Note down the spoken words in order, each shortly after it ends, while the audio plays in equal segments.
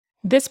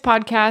This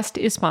podcast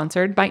is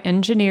sponsored by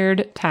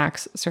Engineered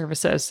Tax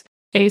Services,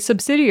 a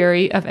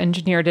subsidiary of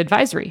Engineered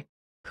Advisory,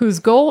 whose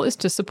goal is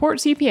to support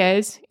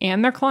CPAs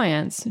and their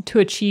clients to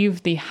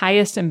achieve the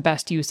highest and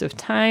best use of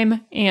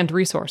time and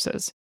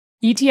resources.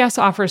 ETS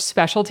offers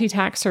specialty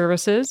tax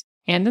services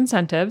and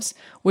incentives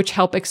which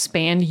help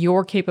expand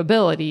your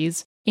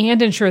capabilities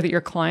and ensure that your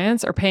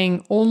clients are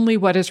paying only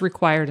what is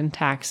required in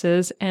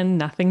taxes and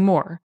nothing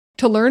more.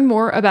 To learn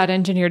more about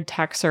Engineered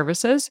Tax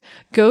Services,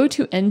 go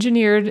to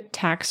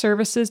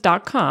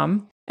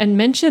engineeredtaxservices.com and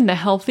mention the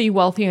Healthy,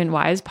 Wealthy, and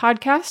Wise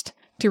podcast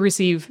to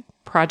receive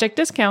project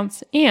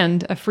discounts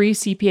and a free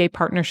CPA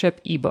partnership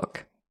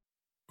ebook.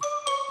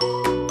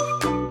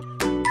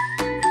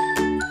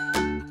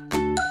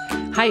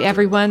 Hi,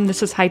 everyone.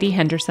 This is Heidi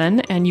Henderson,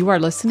 and you are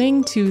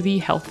listening to the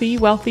Healthy,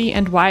 Wealthy,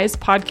 and Wise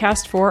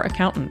podcast for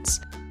accountants.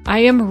 I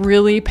am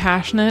really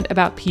passionate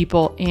about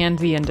people and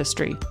the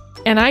industry.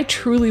 And I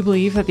truly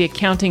believe that the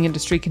accounting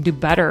industry can do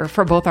better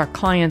for both our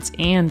clients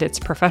and its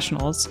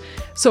professionals.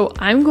 So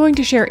I'm going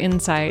to share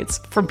insights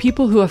from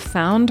people who have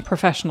found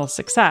professional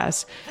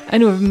success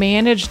and who have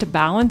managed to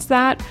balance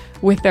that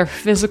with their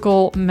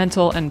physical,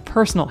 mental, and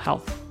personal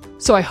health.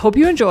 So I hope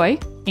you enjoy,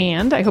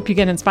 and I hope you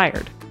get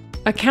inspired.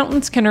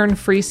 Accountants can earn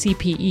free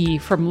CPE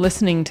from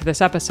listening to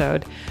this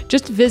episode.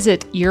 Just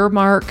visit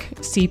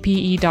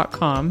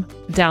earmarkcpe.com,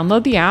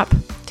 download the app,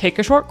 take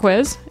a short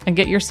quiz, and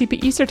get your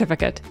CPE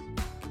certificate.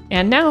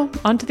 And now,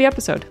 on to the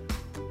episode.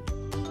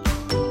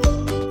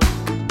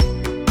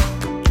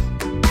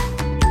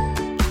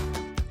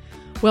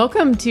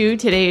 Welcome to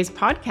today's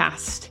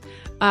podcast.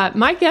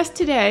 My guest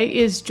today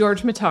is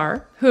George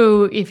Matar,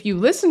 who, if you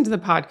listen to the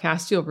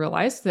podcast, you'll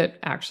realize that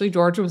actually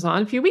George was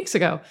on a few weeks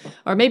ago,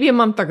 or maybe a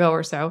month ago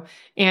or so.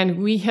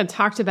 And we had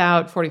talked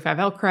about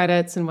 45L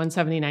credits and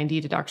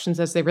 179D deductions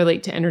as they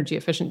relate to energy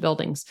efficient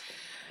buildings.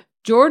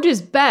 George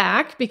is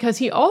back because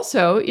he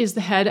also is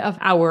the head of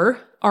our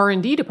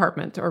R&D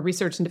department, or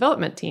research and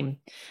development team.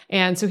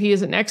 And so he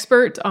is an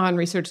expert on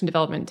research and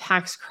development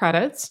tax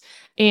credits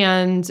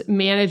and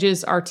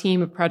manages our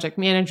team of project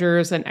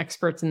managers and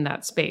experts in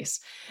that space.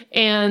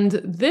 And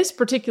this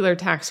particular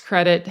tax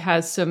credit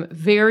has some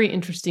very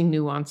interesting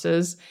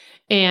nuances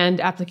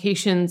and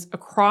applications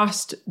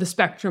across the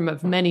spectrum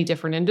of many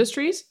different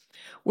industries.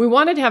 We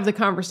wanted to have the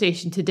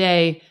conversation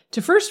today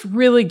to first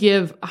really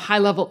give a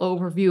high-level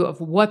overview of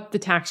what the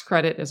tax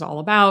credit is all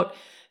about,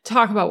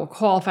 talk about what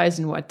qualifies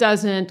and what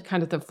doesn't,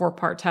 kind of the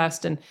four-part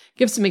test, and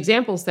give some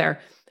examples there.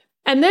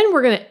 And then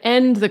we're going to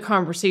end the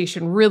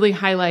conversation really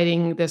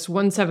highlighting this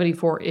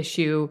 174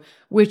 issue,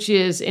 which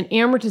is an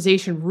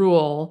amortization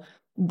rule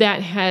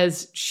that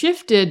has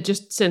shifted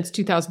just since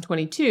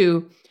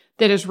 2022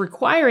 that is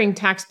requiring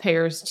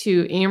taxpayers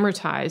to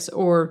amortize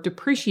or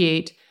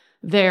depreciate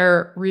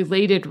their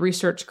related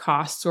research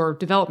costs or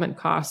development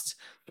costs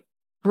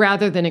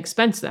rather than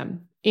expense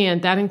them.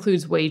 And that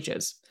includes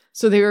wages.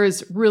 So there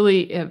is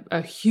really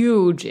a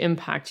huge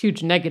impact,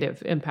 huge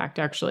negative impact,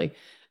 actually,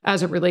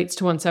 as it relates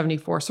to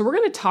 174. So we're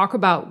going to talk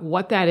about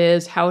what that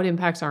is, how it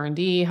impacts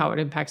R&D, how it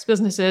impacts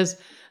businesses.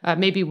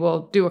 Maybe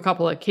we'll do a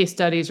couple of case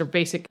studies or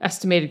basic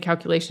estimated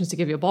calculations to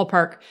give you a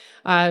ballpark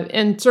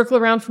and circle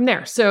around from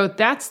there. So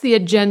that's the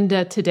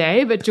agenda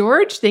today. But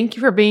George, thank you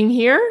for being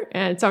here.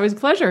 And it's always a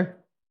pleasure.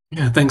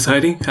 Yeah, thanks,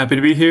 Heidi. Happy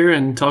to be here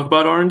and talk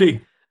about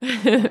R&D.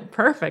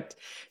 Perfect.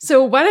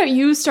 So why don't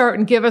you start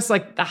and give us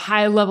like the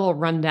high level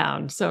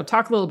rundown? So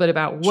talk a little bit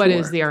about what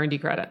is the R&D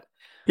credit?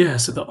 Yeah,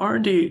 so the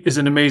R&D is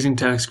an amazing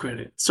tax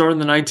credit. It started in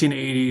the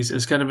 1980s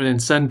as kind of an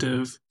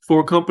incentive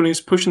for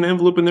companies pushing the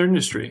envelope in their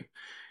industry.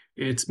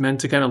 It's meant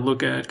to kind of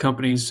look at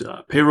companies'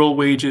 payroll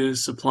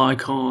wages, supply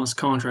costs,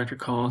 contractor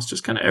costs,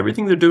 just kind of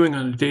everything they're doing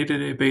on a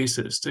day-to-day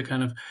basis to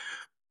kind of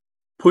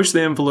push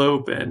the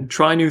envelope and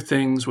try new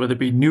things, whether it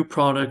be new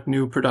product,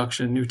 new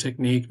production, new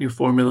technique, new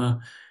formula,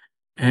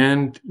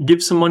 and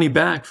give some money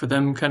back for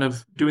them kind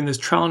of doing this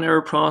trial and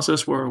error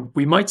process where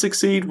we might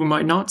succeed, we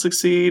might not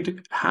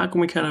succeed. How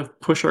can we kind of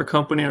push our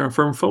company and our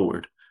firm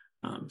forward?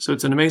 So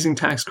it's an amazing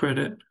tax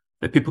credit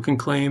that people can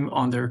claim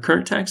on their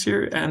current tax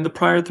year and the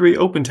prior 3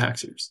 open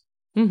tax years.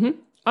 Mm-hmm.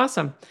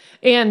 Awesome.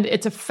 And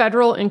it's a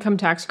federal income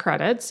tax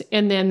credit.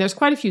 And then there's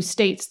quite a few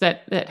states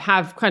that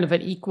have kind of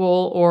an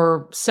equal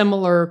or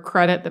similar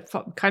credit that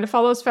kind of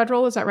follows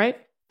federal. Is that right?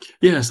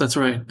 Yes, that's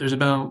right. There's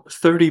about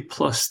 30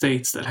 plus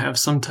states that have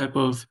some type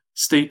of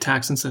state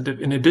tax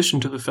incentive in addition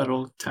to the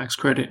federal tax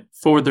credit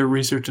for their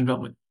research and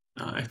development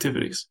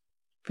activities.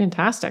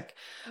 Fantastic.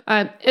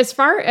 As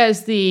far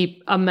as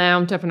the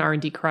amount of an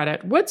R&D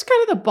credit, what's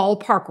kind of the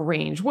ballpark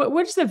range?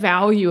 What's the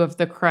value of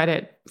the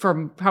credit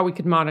from how we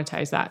could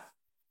monetize that?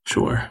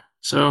 Sure.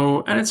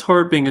 So at its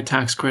heart, being a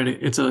tax credit,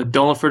 it's a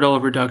dollar for dollar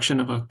reduction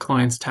of a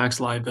client's tax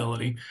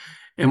liability.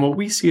 And what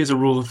we see as a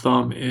rule of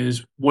thumb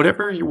is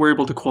whatever you were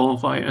able to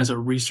qualify as a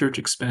research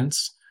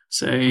expense,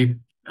 say,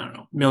 I don't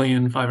know,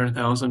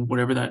 $1,500,000,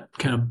 whatever that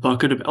kind of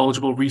bucket of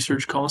eligible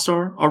research costs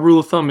are, our rule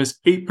of thumb is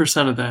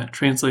 8% of that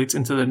translates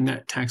into the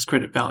net tax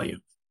credit value.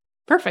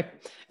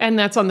 Perfect. And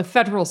that's on the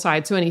federal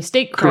side. So any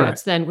state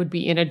credits Correct. then would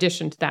be in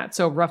addition to that.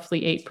 So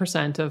roughly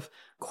 8% of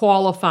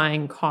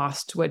qualifying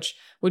cost, which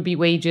would be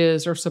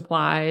wages or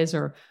supplies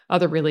or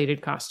other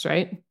related costs,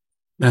 right?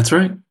 That's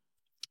right.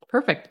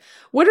 Perfect.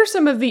 What are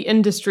some of the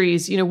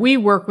industries? We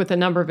work with a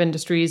number of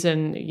industries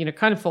and,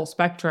 kind of full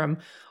spectrum.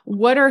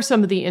 What are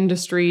some of the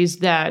industries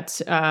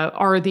that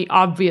are the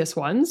obvious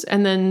ones?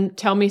 And then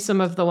tell me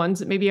some of the ones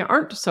that maybe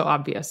aren't so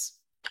obvious.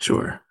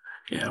 Sure.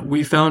 Yeah,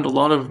 we found a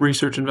lot of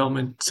research and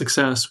development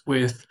success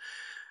with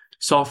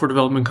software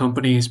development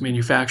companies,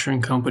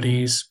 manufacturing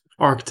companies,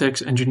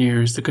 architects,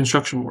 engineers, the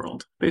construction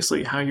world,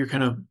 basically how you're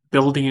kind of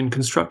building and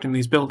constructing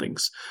these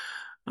buildings.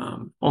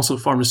 Also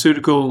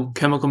pharmaceutical,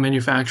 chemical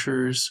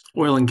manufacturers,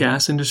 oil and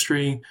gas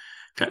industry,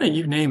 kind of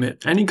you name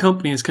it. Any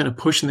company is kind of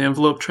pushing the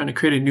envelope, trying to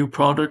create a new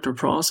product or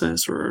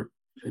process or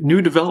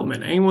new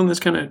development. Anyone that's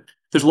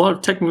there's a lot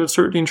of technical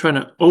uncertainty and trying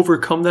to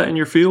overcome that in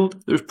your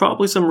field. There's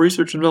probably some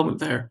research and development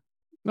there.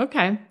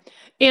 Okay.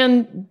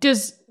 And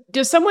does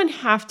someone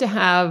have to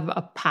have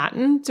a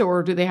patent,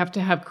 or do they have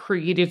to have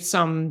created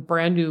some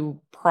brand new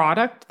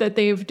product that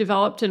they've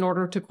developed in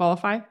order to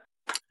qualify?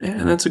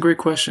 Yeah, that's a great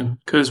question,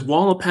 because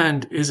while a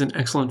patent is an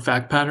excellent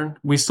fact pattern,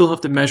 we still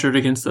have to measure it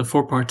against the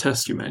 4-part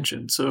test you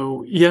mentioned.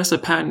 So yes, a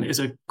patent is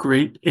a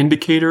great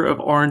indicator of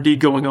R&D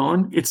going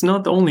on. It's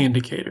not the only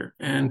indicator.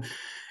 And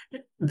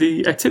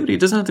the activity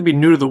doesn't have to be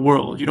new to the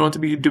world. You don't have to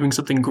be doing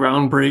something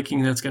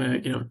groundbreaking that's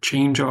going to,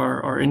 change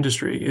our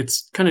industry.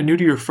 It's kind of new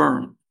to your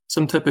firm,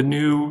 some type of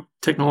new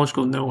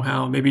technological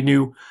know-how, maybe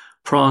new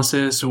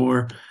process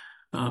or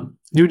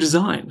new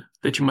design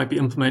that you might be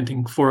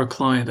implementing for a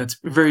client that's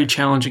very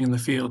challenging in the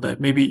field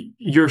that maybe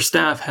your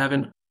staff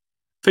haven't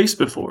faced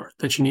before,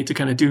 that you need to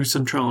kind of do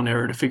some trial and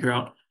error to figure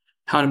out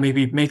how to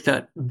maybe make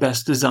that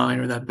best design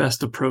or that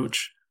best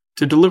approach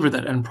to deliver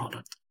that end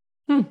product.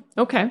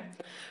 Okay.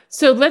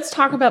 So let's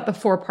talk about the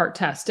 4-part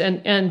test.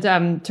 And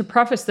to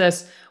preface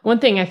this, one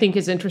thing I think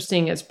is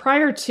interesting is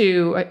prior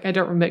to, I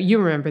don't remember, you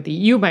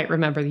might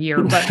remember the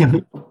year,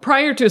 but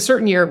prior to a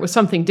certain year, it was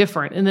something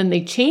different. And then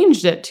they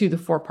changed it to the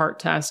 4-part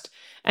test.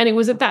 And it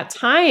was at that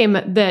time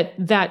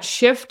that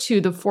shift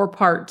to the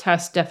 4-part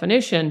test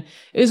definition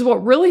is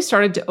what really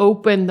started to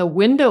open the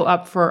window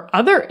up for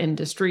other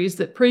industries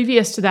that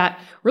previous to that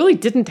really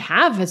didn't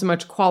have as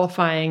much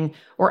qualifying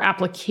or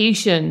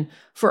application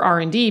for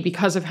R&D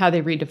because of how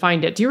they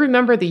redefined it. Do you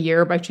remember the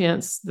year by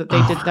chance that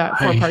they did that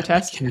 4-part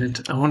test?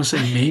 I want to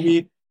say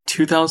maybe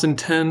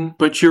 2010,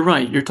 but you're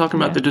right. You're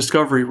talking about the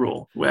discovery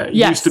rule. Where it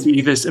used to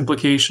be this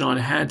implication on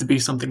it had to be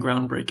something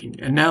groundbreaking.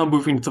 And now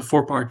moving to the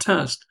 4-part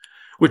test,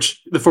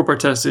 which the 4-part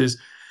test is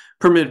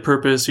permitted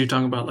purpose. So you're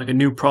talking about like a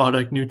new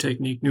product, new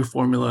technique, new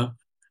formula.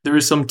 There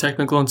is some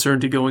technical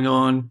uncertainty going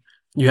on.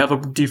 You have a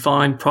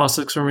defined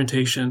process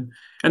experimentation,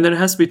 and then it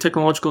has to be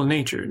technological in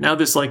nature. Now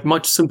this like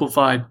much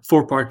simplified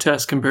 4-part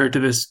test compared to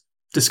this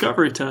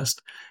discovery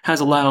test has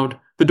allowed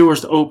the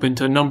doors to open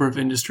to a number of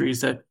industries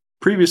that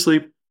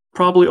previously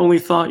probably only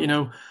thought,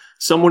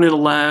 someone in a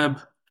lab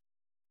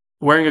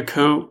wearing a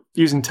coat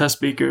using test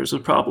beakers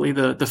was probably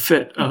the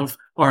fit of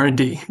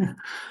R&D.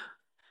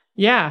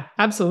 Yeah,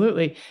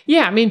 absolutely.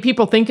 Yeah, I mean,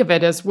 people think of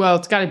it as, well,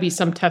 it's got to be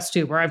some test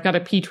tube, or I've got a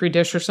petri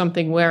dish or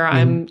something where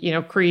I'm,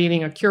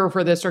 creating a cure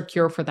for this or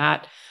cure for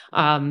that.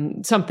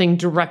 Something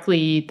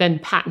directly then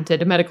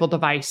patented, a medical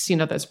device,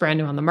 that's brand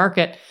new on the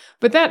market.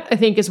 But that, I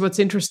think, is what's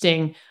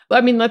interesting.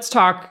 I mean, let's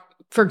talk,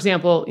 for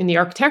example, in the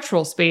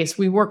architectural space,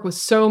 we work with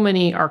so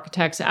many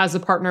architects as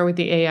a partner with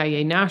the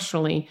AIA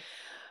nationally.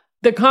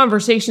 The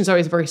conversation is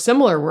always very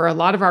similar, where a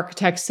lot of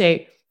architects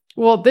say,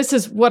 well, this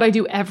is what I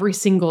do every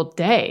single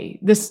day.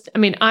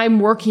 I'm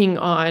working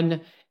on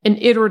an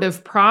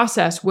iterative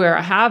process where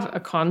I have a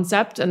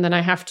concept and then I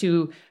have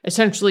to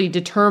essentially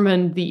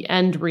determine the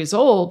end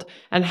result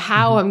and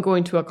how I'm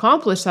going to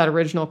accomplish that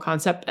original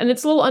concept. And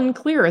it's a little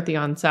unclear at the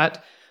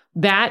onset.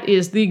 That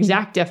is the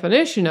exact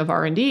definition of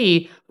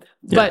R&D.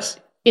 Yes.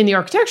 But in the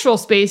architectural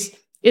space,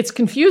 it's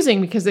confusing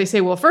because they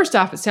say, well, first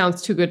off, it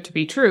sounds too good to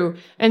be true.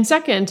 And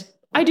second,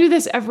 I do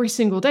this every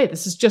single day.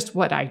 This is just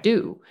what I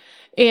do.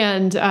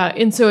 And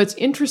so it's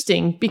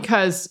interesting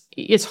because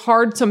it's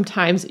hard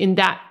sometimes in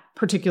that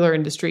particular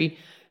industry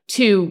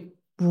to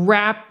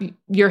wrap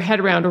your head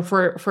around, or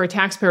for a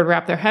taxpayer to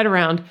wrap their head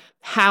around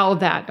how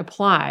that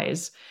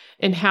applies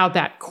and how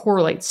that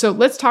correlates. So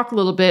let's talk a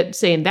little bit,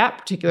 say, in that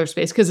particular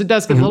space, because it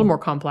does get a little more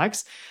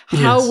complex,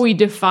 how we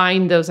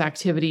define those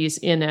activities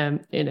in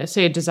a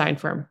say, a design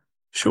firm.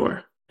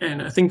 Sure.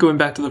 And I think going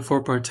back to the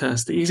 4-part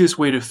test, the easiest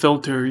way to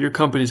filter your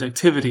company's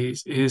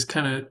activities is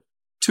kind of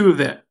two of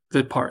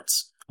the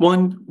parts.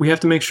 One, we have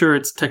to make sure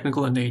it's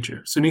technical in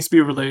nature. So it needs to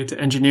be related to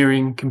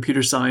engineering,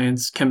 computer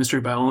science, chemistry,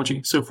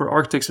 biology. So for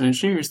architects and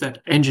engineers,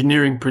 that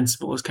engineering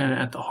principle is kind of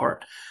at the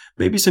heart.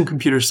 Maybe some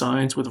computer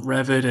science with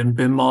Revit and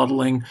BIM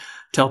modeling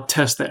to help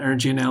test the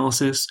energy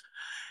analysis.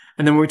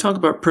 And then when we talk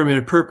about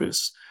permitted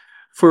purpose,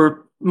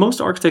 for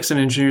most architects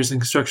and engineers in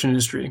the construction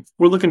industry,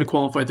 we're looking to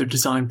qualify their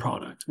design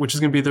product, which is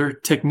going to be their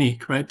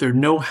technique, right? Their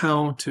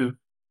know-how to,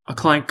 a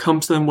client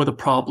comes to them with a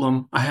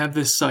problem. I have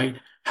this site.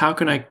 How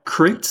can I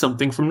create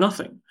something from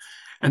nothing?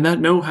 And that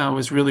know-how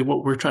is really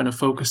what we're trying to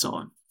focus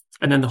on.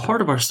 And then the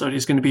heart of our study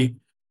is going to be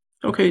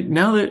okay,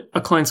 now that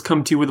a client's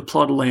come to you with a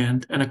plot of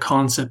land and a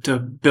concept to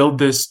build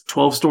this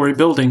 12-story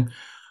building,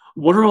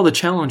 what are all the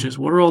challenges?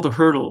 What are all the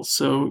hurdles?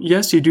 So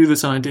yes, you do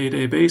this on a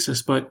day-to-day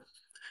basis, but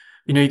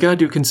you got to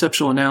do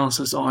conceptual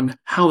analysis on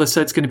how the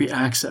site's going to be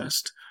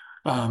accessed,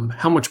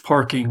 how much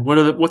parking,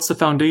 what's the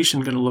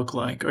foundation going to look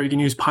like? Are you going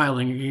to use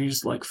piling? Are you going to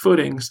use like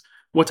footings?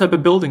 What type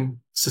of building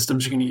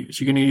systems you're going to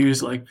use? You're going to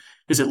use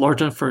is it large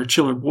enough for a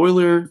chiller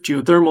boiler,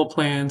 geothermal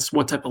plants?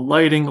 What type of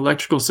lighting,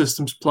 electrical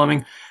systems,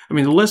 plumbing? I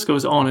mean, the list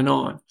goes on.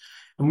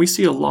 And we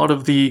see a lot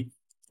of the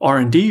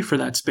R&D for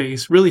that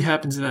space really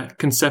happens in that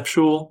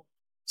conceptual,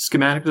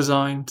 schematic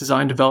design,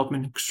 design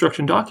development,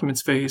 construction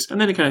documents phase,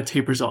 and then it kind of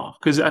tapers off.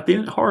 Because at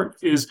the heart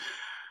is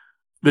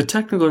the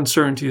technical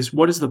uncertainty is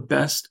what is the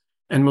best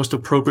and most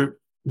appropriate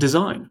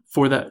design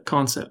for that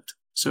concept.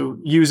 So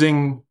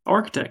using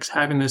architects,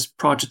 having this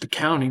project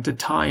accounting to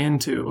tie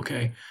into,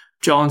 okay,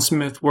 John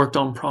Smith worked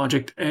on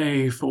project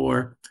A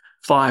for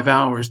 5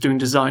 hours doing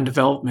design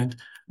development.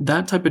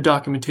 That type of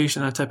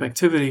documentation, that type of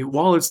activity,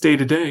 while it's day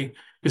to day,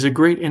 is a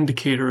great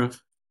indicator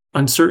of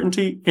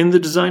uncertainty in the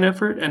design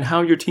effort and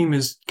how your team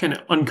is kind of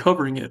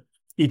uncovering it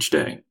each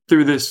day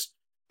through this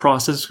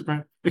process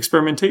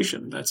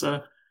experimentation that's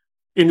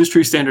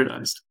industry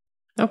standardized.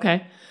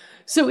 Okay.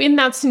 So in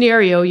that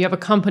scenario, you have a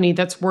company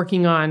that's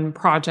working on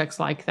projects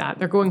like that.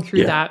 They're going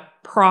through that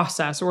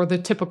process or the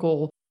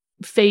typical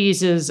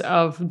phases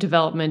of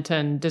development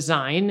and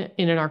design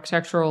in an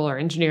architectural or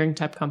engineering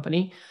type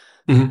company.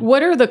 Mm-hmm.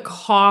 What are the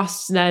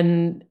costs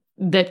then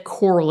that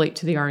correlate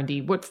to the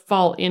R&D? What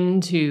fall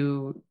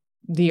into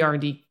the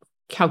R&D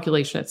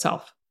calculation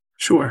itself?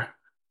 Sure.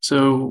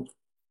 So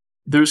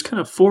there's kind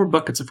of 4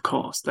 buckets of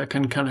cost that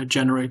can kind of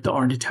generate the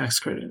R&D tax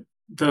credit.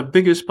 The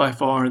biggest by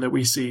far that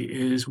we see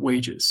is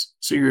wages.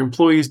 So your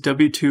employees'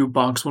 W-2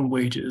 Box 1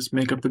 wages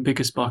make up the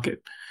biggest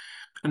bucket.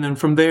 And then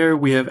from there,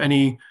 we have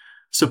any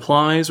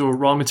supplies or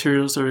raw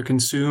materials that are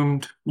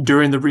consumed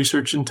during the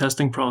research and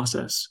testing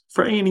process.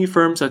 For A&E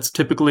firms, that's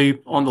typically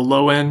on the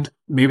low end.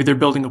 Maybe they're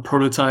building a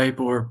prototype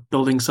or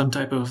building some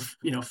type of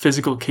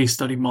physical case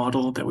study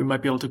model that we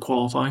might be able to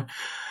qualify.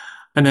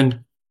 And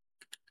then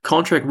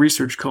contract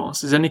research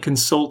costs is any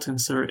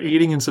consultants that are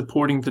aiding and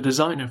supporting the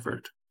design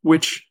effort,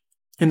 which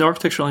in the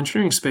architectural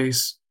engineering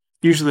space,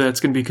 usually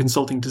that's going to be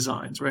consulting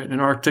designs, right? An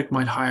architect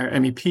might hire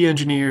MEP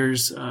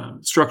engineers,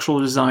 structural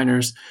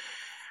designers,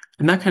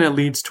 and that kind of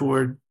leads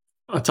toward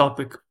a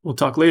topic we'll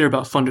talk later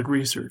about funded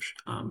research.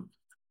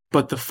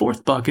 But the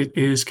 4th bucket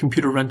is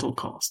computer rental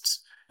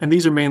costs. And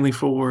these are mainly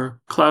for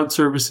cloud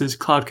services,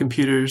 cloud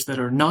computers that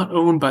are not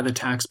owned by the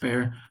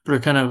taxpayer, but are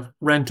kind of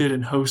rented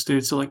and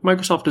hosted. So like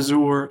Microsoft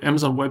Azure,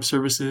 Amazon Web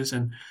Services,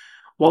 and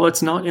while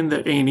it's not in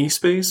the A&E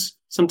space,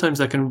 sometimes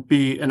that can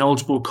be an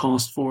eligible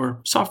cost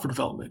for software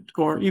development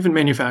or even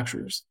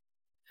manufacturers.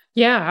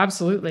 Yeah,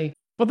 absolutely.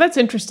 Well, that's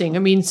interesting. I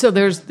mean, so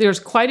there's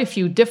quite a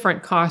few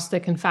different costs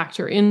that can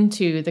factor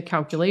into the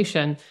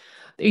calculation.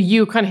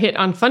 You kind of hit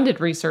on funded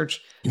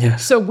research.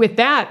 Yes. So with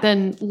that,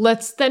 then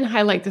let's then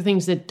highlight the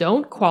things that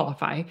don't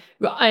qualify.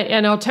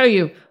 And I'll tell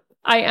you,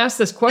 I asked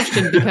this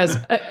question because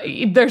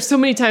there's so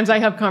many times I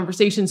have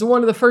conversations. And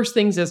one of the first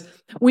things is,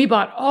 we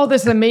bought all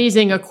this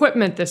amazing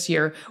equipment this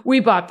year. We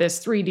bought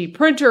this 3D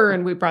printer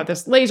and we bought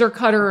this laser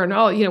cutter and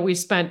all, we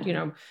spent,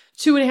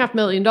 $2.5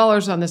 million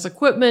on this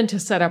equipment to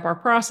set up our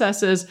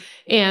processes.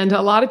 And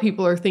a lot of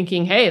people are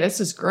thinking, hey,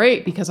 this is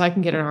great because I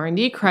can get an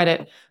R&D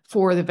credit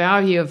for the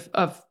value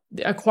of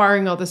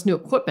acquiring all this new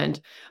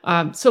equipment.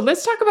 So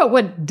let's talk about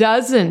what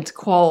doesn't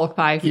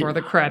qualify for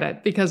the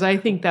credit, because I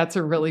think that's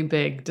a really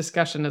big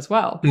discussion as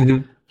well.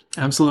 Mm-hmm.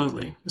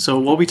 Absolutely. So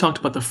while we talked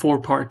about the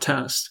 4-part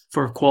test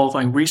for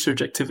qualifying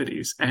research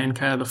activities and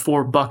kind of the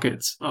 4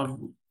 buckets of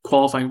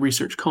qualifying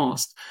research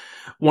cost,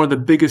 one of the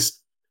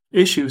biggest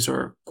issues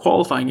or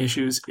qualifying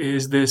issues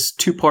is this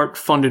 2-part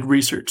funded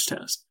research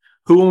test.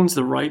 Who owns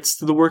the rights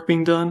to the work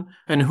being done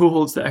and who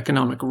holds the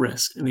economic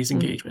risk in these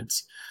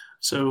engagements?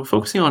 So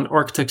focusing on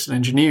architects and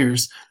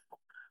engineers,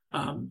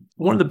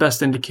 one of the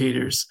best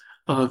indicators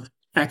of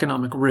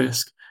economic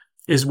risk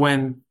is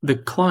when the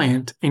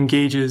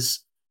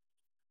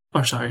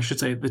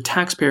the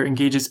taxpayer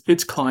engages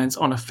its clients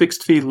on a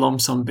fixed fee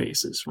lump sum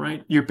basis,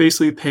 right? You're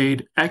basically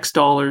paid X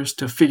dollars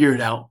to figure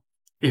it out.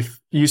 If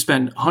you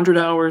spend 100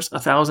 hours,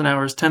 1,000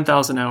 hours,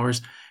 10,000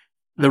 hours,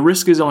 the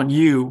risk is on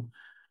you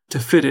to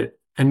fit it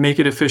and make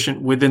it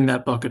efficient within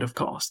that bucket of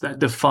cost, that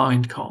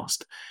defined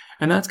cost.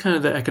 And that's kind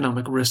of the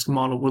economic risk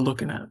model we're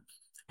looking at.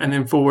 And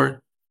then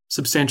for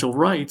substantial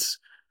rights,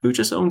 who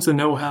just owns the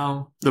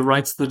know-how, the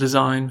rights to the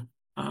design?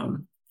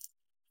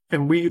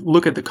 And we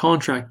look at the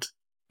contract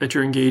that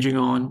you're engaging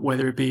on,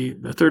 whether it be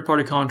the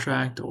third-party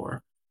contract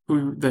or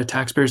who the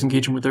taxpayers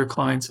engaging with their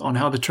clients, on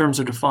how the terms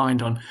are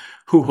defined, on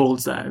who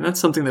holds that. And that's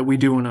something that we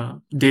do on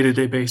a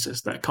day-to-day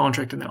basis, that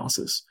contract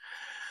analysis.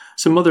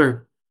 Some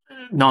other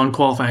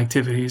non-qualifying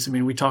activities,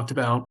 we talked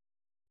about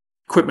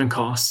equipment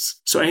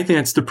costs. So anything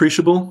that's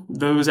depreciable,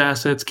 those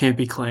assets can't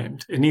be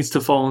claimed. It needs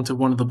to fall into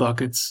one of the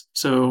buckets.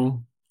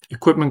 So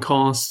equipment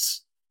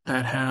costs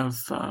that have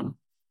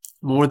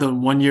more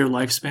than 1 year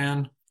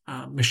lifespan,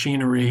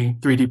 machinery,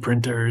 3D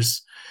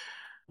printers,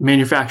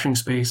 manufacturing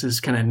space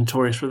is kind of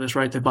notorious for this,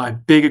 right? They buy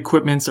big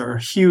equipments that are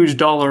huge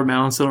dollar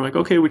amounts. They're like,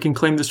 okay, we can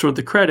claim this toward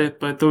the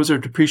credit, but those are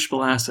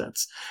depreciable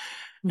assets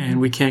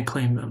and we can't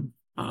claim them.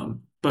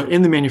 But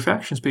in the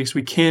manufacturing space,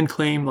 we can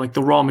claim like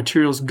the raw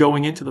materials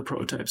going into the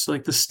prototypes,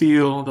 like the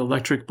steel, the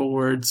electric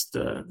boards,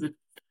 the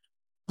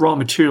raw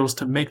materials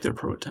to make their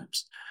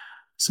prototypes.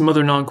 Some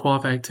other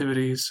non-qualified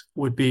activities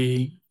would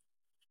be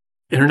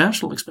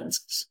international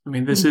expenses. I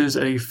mean, this is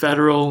a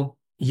federal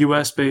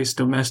US-based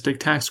domestic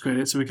tax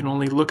credit, so we can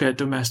only look at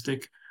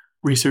domestic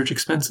research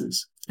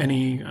expenses. In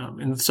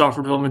the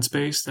software development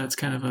space, that's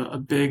kind of a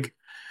big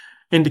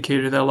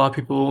indicator that a lot of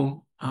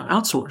people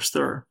outsource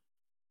their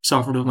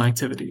software development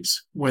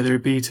activities, whether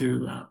it be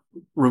to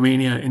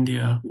Romania,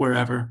 India,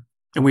 wherever,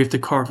 and we have to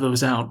carve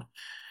those out.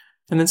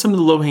 And then some of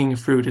the low-hanging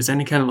fruit is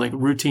any kind of like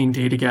routine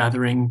data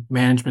gathering,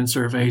 management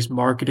surveys,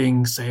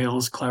 marketing,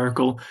 sales,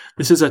 clerical.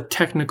 This is a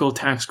technical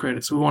tax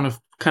credit. So we want to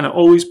kind of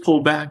always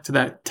pull back to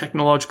that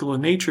technological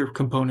nature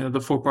component of the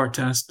 4-part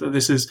test.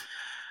 This is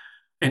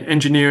an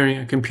engineering,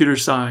 a computer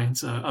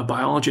science, a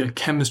biology, a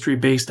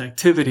chemistry-based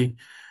activity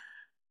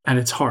at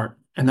its heart.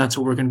 And that's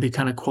what we're going to be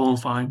kind of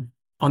qualifying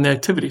on the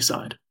activity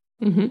side.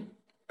 Mm-hmm.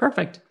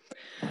 Perfect.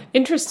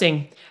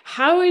 Interesting.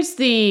 How is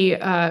the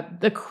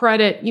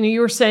credit?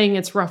 You were saying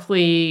it's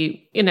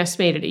roughly an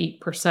estimated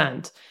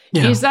 8%.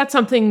 Yeah. Is that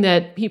something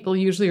that people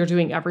usually are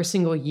doing every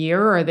single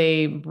year? Are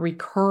they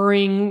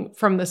recurring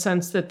from the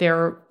sense that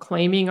they're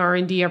claiming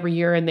R&D every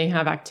year and they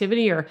have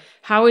activity, or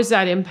how is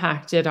that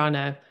impacted on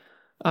a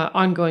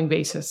ongoing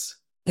basis?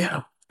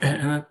 Yeah.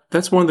 And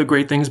that's one of the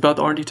great things about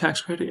the R&D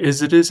tax credit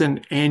is it is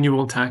an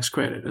annual tax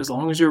credit. As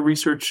long as your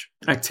research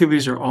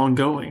activities are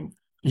ongoing,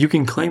 you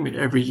can claim it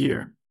every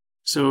year.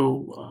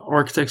 So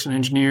architects and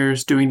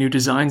engineers doing new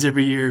designs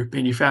every year,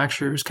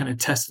 manufacturers kind of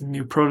testing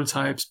new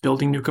prototypes,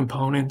 building new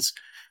components,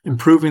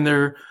 improving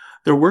their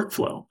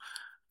workflow,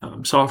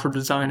 software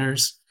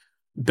designers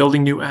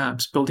building new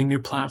apps, building new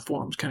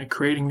platforms, kind of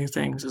creating new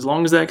things. As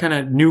long as that kind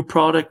of new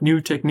product, new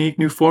technique,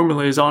 new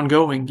formula is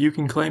ongoing, you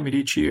can claim it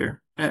each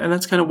year. And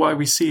that's kind of why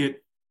we see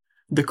it.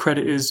 The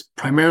credit is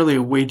primarily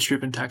a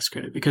wage-driven tax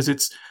credit because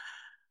it's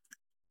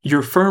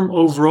your firm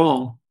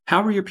overall.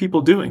 How are your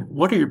people doing?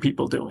 What are your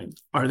people doing?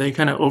 Are they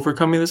kind of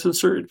overcoming this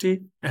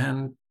uncertainty?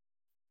 And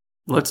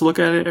let's look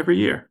at it every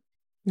year.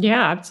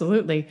 Yeah,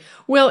 absolutely.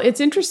 Well, it's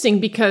interesting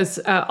because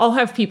I'll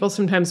have people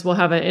sometimes will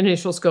have an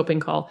initial scoping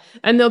call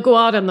and they'll go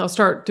out and they'll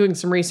start doing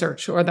some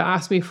research, or they'll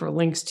ask me for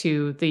links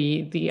to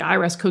the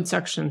IRS code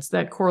sections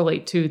that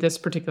correlate to this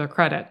particular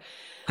credit.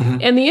 Mm-hmm.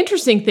 And the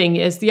interesting thing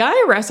is the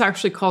IRS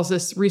actually calls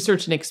this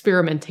research and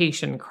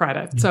experimentation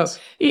credit. Yes.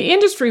 So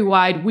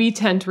industry-wide, we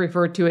tend to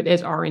refer to it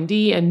as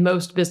R&D, and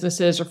most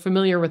businesses are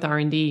familiar with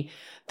R&D.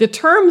 The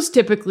terms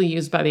typically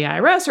used by the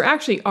IRS are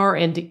actually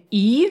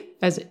R&E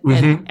as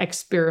an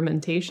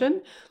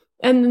experimentation.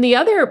 And then the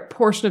other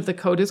portion of the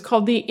code is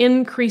called the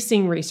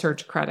increasing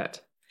research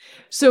credit.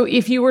 So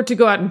if you were to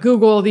go out and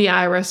Google the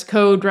IRS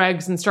code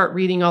regs and start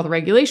reading all the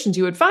regulations,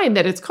 you would find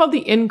that it's called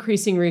the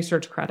increasing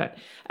research credit.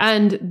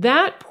 And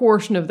that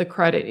portion of the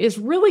credit is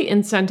really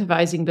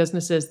incentivizing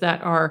businesses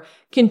that are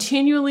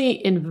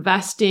continually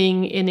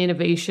investing in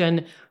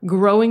innovation,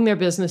 growing their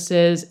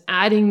businesses,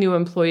 adding new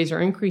employees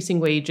or increasing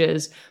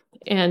wages,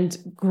 and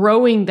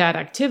growing that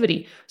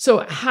activity.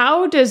 So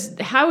how is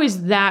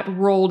that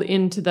rolled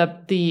into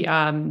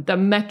the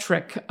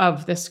metric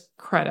of this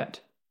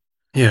credit?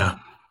 Yeah.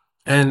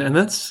 And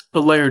that's a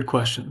layered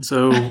question.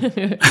 So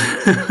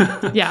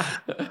yeah.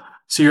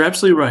 So you're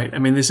absolutely right. I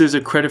mean, this is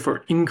a credit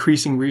for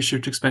increasing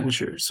research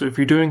expenditures. So if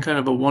you're doing kind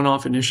of a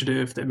one-off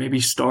initiative that maybe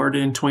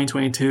started in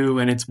 2022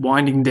 and it's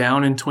winding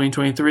down in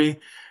 2023,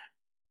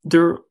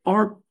 there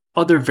are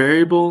other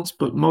variables,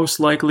 but most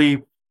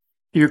likely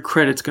your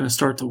credit's going to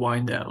start to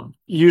wind down.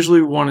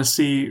 Usually we want to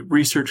see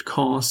research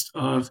cost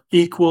of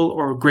equal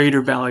or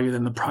greater value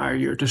than the prior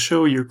year to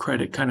show your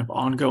credit kind of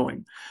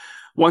ongoing.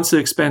 Once the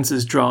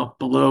expenses drop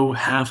below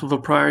half of a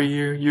prior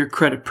year, your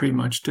credit pretty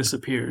much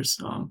disappears.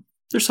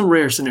 There's some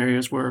rare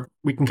scenarios where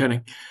we can kind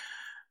of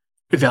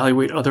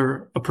evaluate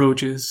other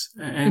approaches,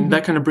 and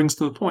that kind of brings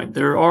to the point.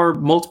 There are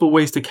multiple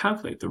ways to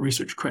calculate the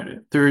research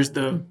credit. There is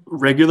the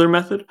regular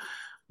method,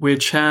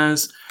 which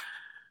has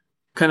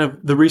kind of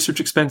the research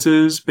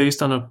expenses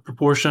based on a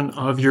proportion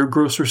of your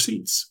gross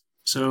receipts.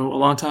 So a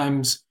lot of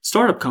times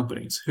startup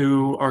companies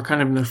who are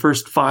kind of in the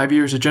first 5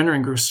 years of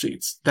generating gross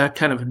receipts, that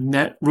kind of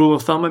net rule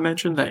of thumb I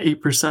mentioned, that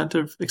 8%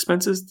 of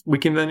expenses, we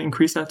can then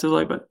increase that to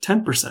like about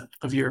 10%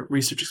 of your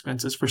research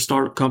expenses for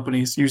startup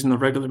companies using the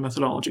regular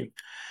methodology.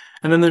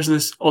 And then there's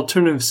this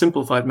alternative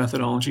simplified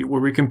methodology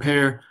where we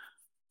compare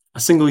a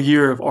single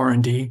year of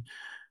R&D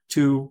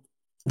to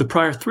the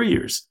prior 3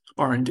 years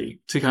R&D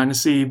to kind of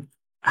see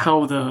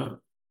how the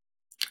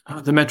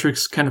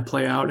metrics kind of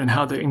play out and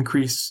how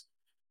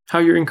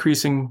your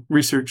increasing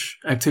research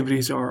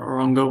activities are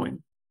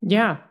ongoing.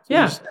 Yeah. So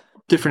there's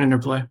different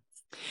interplay.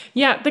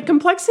 Yeah, the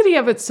complexity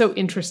of it's so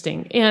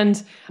interesting.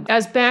 And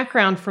as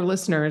background for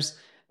listeners,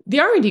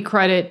 the R&D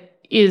credit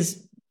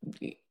is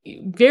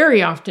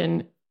very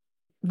often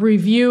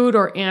reviewed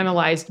or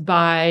analyzed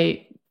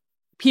by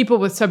people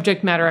with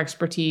subject matter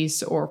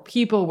expertise or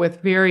people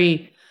with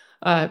very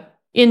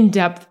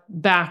in-depth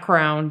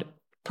background,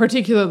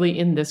 particularly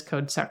in this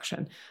code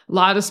section. A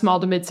lot of small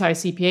to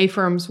mid-sized CPA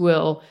firms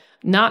will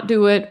not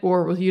do it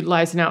or will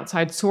utilize an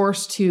outside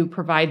source to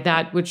provide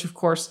that, which of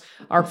course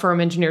our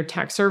firm Engineered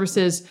Tax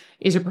Services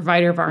is a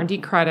provider of R&D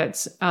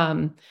credits.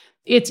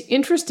 It's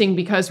interesting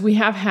because we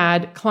have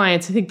had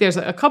clients, I think there's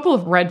a couple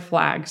of red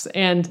flags,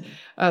 and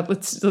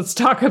let's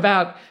talk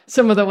about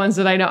some of the ones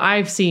that I know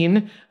I've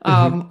seen.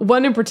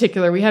 One in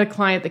particular, we had a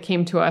client that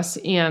came to us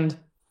and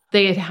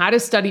they had had a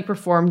study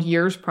performed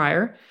years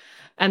prior.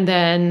 And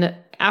then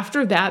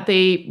after that,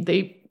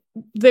 they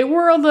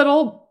were a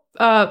little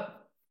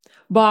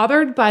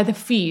bothered by the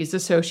fees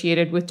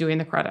associated with doing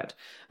the credit.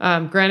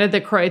 Granted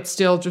that it's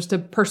still just a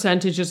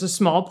percentage, is a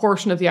small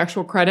portion of the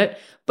actual credit.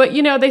 But,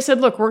 they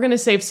said, look, we're going to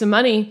save some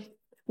money.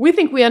 We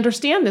think we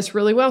understand this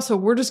really well, so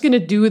we're just going to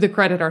do the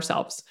credit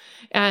ourselves.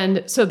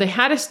 And so they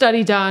had a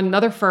study done,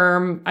 another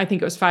firm, I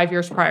think it was 5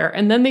 years prior,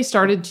 and then they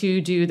started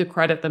to do the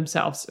credit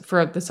themselves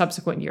for the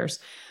subsequent years.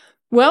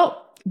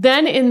 Well,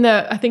 then in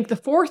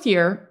the fourth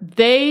year,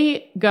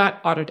 they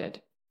got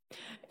audited.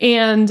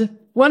 And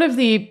one of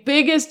the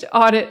biggest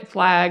audit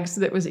flags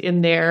that was in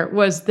there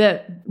was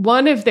that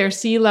one of their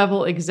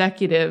C-level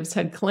executives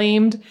had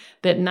claimed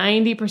that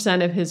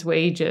 90% of his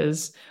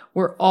wages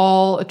were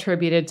all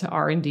attributed to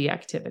R&D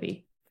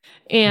activity.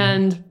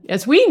 And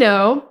as we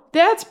know,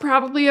 that's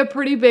probably a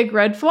pretty big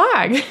red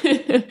flag.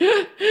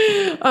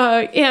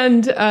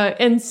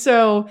 And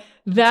so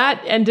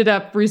that ended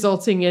up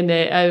resulting in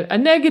a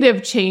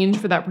negative change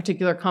for that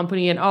particular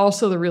company, and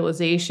also the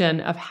realization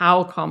of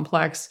how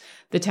complex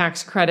the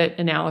tax credit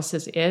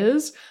analysis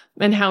is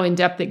and how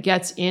in-depth it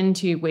gets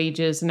into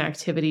wages and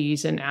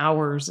activities and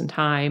hours and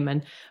time,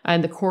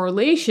 and the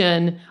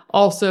correlation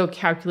also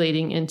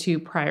calculating into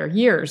prior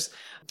years.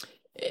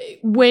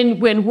 When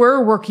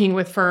we're working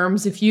with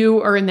firms, if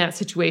you are in that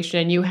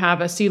situation, you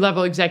have a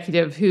C-level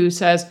executive who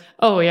says,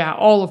 oh yeah,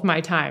 all of my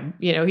time,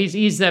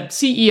 he's the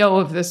CEO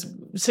of this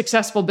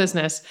successful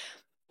business.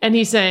 And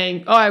he's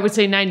saying, oh, I would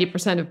say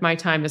 90% of my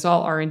time is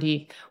all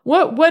R&D.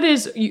 What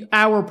is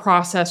our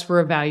process for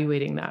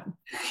evaluating that?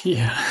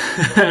 Yeah,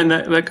 and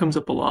that comes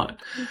up a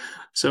lot.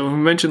 So we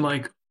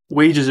mentioned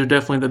wages are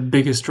definitely the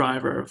biggest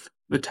driver of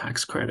the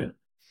tax credit.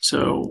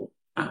 So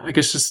I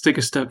guess just take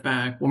a step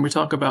back. When we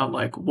talk about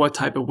what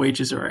type of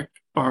wages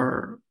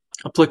are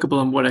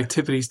applicable and what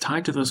activities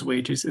tied to those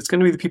wages, it's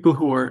going to be the people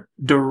who are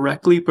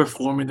directly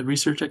performing the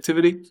research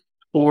activity,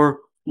 or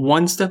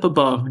one step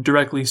above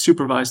directly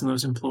supervising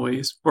those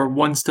employees, or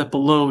one step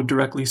below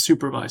directly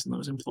supervising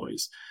those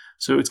employees.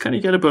 So it's kind of,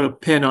 you got to put a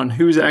pin on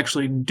who's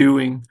actually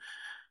doing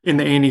in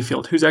the A&E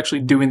field, who's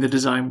actually doing the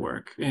design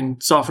work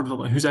in software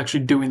development, who's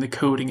actually doing the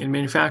coding in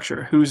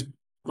manufacture, who's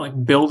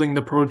building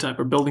the prototype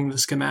or building the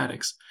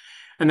schematics,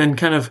 and then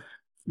kind of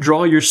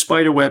draw your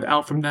spider web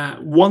out from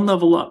that one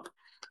level up.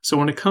 So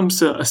when it comes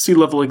to a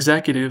C-level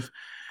executive,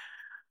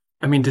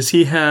 does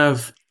he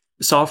have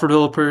software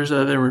developers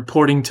that are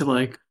reporting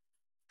to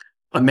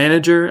a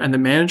manager, and the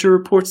manager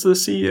reports to the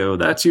CEO?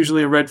 That's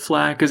usually a red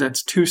flag because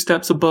that's two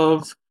steps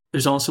above.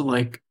 There's also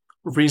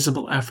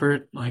reasonable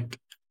effort,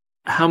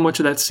 how much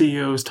of that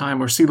CEO's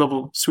time or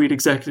C-level suite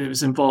executive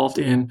is involved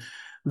in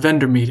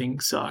vendor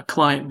meetings,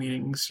 client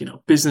meetings,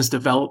 business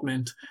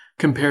development,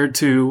 compared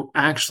to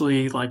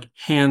actually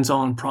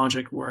hands-on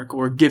project work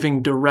or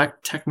giving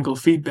direct technical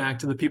feedback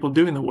to the people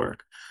doing the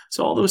work.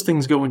 So all those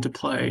things go into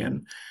play,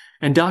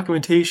 and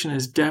documentation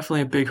is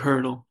definitely a big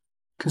hurdle.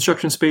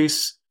 Construction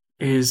space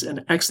is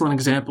an excellent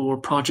example where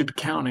project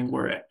accounting,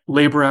 where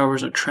labor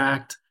hours are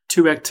tracked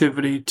to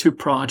activity, to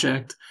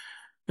project.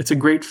 It's a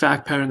great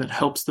fact pattern that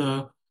helps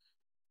the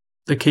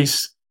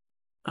case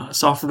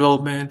software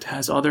development,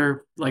 has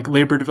other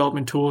labor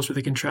development tools where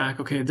they can track,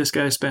 okay, this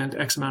guy spent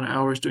X amount of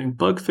hours doing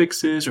bug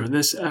fixes, or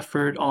this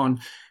effort on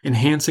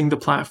enhancing the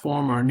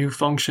platform or a new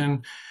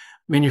function.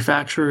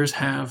 Manufacturers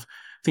have,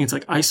 I think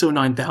it's ISO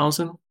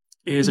 9000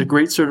 is a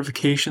great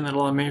certification that a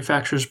lot of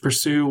manufacturers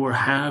pursue or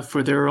have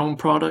for their own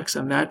products,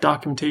 and that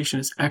documentation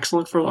is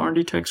excellent for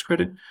R&D tax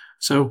credit.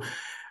 So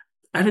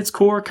at its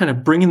core, kind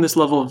of bringing this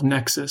level of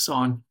nexus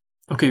on,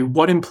 okay,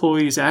 what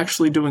employee is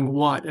actually doing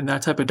what, and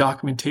that type of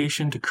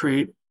documentation to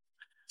create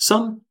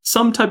some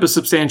type of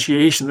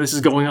substantiation this is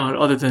going on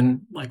other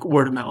than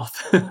word of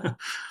mouth.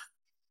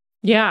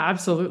 Yeah,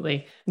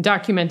 absolutely.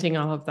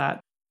 Documenting all of that.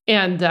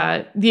 And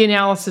the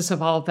analysis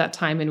of all of that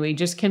time and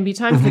wages can be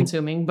time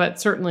consuming, but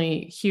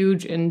certainly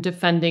huge in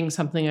defending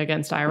something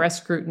against IRS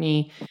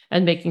scrutiny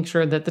and making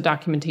sure that the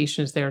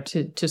documentation is there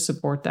to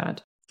support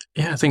that.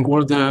 Yeah, I think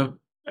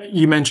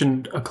you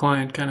mentioned a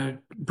client kind of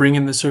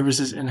bringing the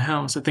services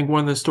in-house. I think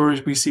one of the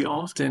stories we see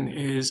often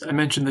is, I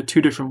mentioned the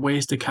two different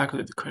ways to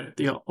calculate the credit,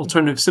 the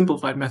alternative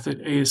simplified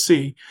method,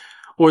 ASC,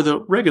 or the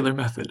regular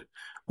method,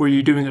 where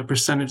you're doing a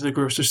percentage of the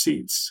gross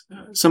receipts.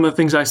 Some of the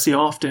things I see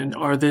often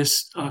are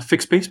this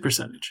fixed base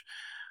percentage.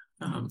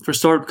 For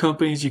startup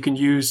companies, you can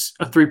use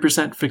a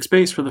 3% fixed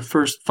base for the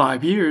first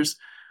 5 years.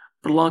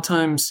 But a lot of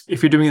times,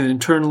 if you're doing it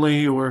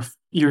internally, or if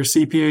you're a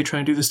CPA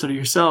trying to do the study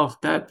yourself,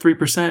 that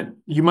 3%,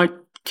 you might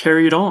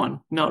carry it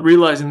on, not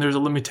realizing there's a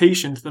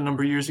limitation to the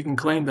number of years you can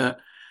claim that.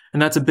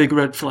 And that's a big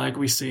red flag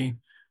we see.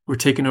 We're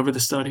taking over the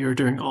study or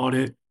during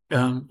audit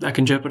that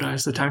can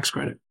jeopardize the tax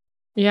credit.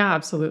 Yeah,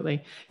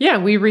 absolutely. Yeah,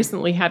 we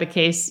recently had a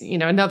case,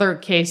 another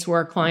case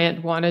where a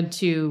client wanted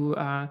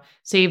to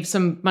save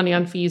some money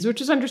on fees, which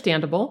is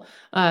understandable.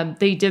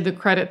 They did the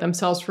credit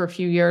themselves for a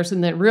few years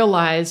and then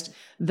realized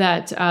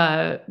that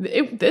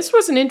this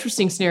was an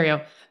interesting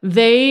scenario.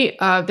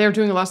 They're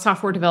doing a lot of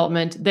software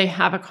development. They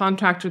have a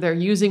contractor they're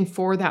using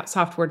for that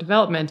software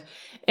development.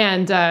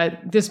 And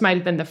this might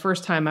have been the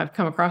first time I've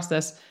come across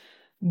this.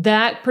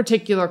 That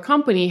particular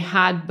company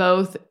had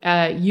both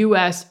a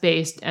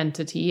US-based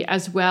entity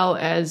as well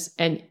as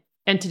an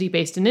entity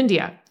based in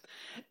India.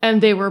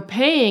 And they were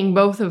paying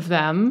both of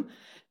them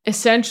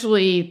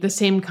essentially the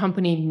same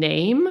company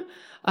name,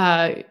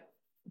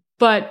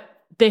 but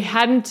they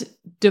hadn't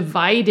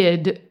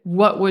divided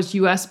what was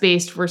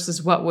US-based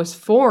versus what was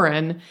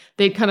foreign.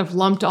 They'd kind of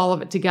lumped all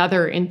of it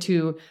together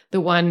into the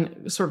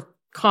one sort of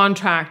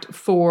contract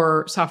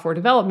for software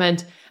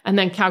development and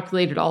then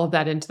calculated all of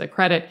that into the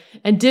credit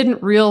and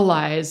didn't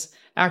realize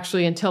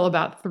actually until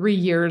about 3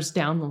 years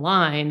down the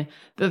line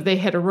that they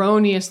had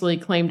erroneously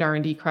claimed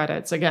R&D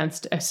credits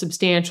against a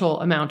substantial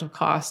amount of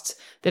costs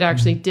that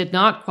actually did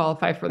not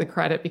qualify for the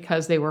credit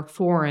because they were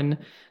foreign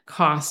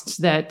costs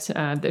that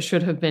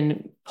should have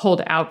been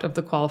pulled out of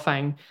the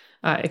qualifying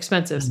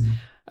expenses.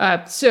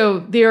 So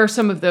there are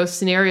some of those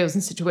scenarios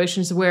and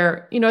situations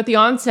where, at the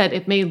onset,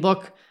 it may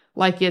look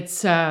like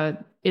it's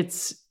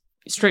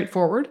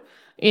straightforward.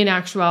 In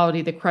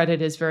actuality, the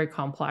credit is very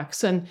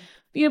complex. And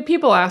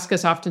people ask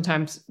us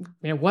oftentimes,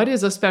 what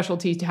is a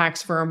specialty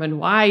tax firm and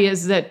why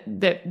is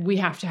that we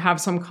have to have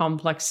some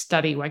complex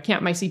study? Why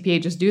can't my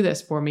CPA just do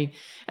this for me?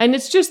 And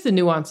it's just the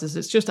nuances.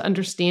 It's just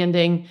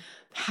understanding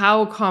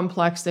how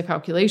complex the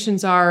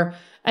calculations are.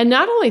 And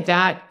not only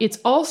that, it's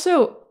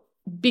also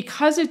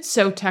because it's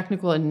so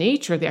technical in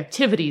nature, the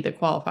activity that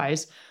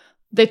qualifies,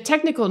 the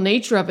technical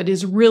nature of it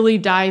is really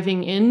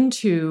diving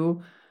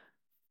into,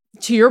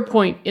 to your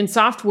point, in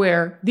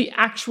software, the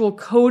actual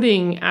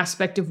coding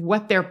aspect of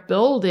what they're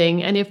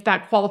building, and if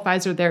that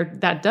qualifies or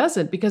that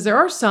doesn't, because there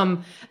are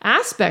some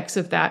aspects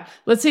of that.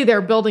 Let's say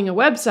they're building a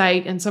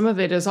website, and some of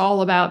it is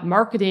all about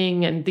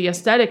marketing and the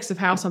aesthetics of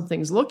how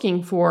something's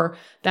looking for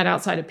that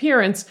outside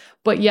appearance,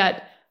 but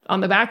yet on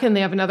the back end,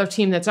 they have another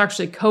team that's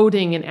actually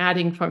coding and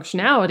adding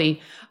functionality.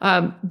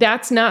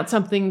 That's not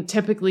something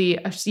typically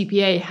a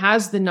CPA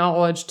has the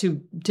knowledge to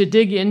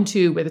dig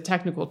into with a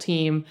technical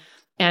team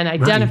and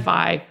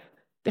identify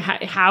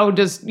how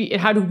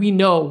do we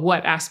know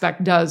what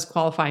aspect does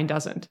qualify and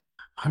doesn't.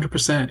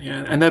 100%,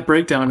 yeah. And that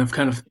breakdown of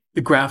kind of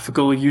the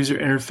graphical user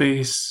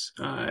interface,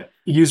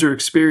 user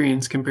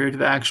experience compared to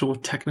the actual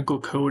technical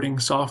coding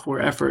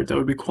software effort that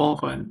would be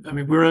qualified. I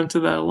mean, we run into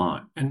that a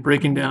lot, and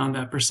breaking down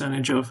that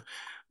percentage of,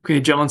 okay,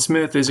 John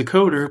Smith is a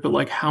coder, but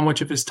like how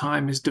much of his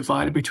time is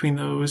divided between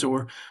those,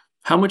 or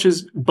how much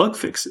is bug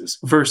fixes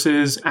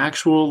versus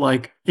actual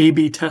like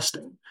A/B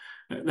testing.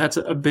 That's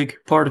a big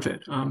part of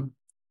it.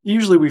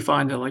 Usually we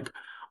find that like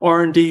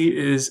R&D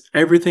is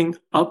everything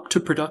up to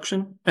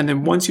production. And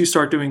then once you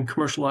start doing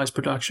commercialized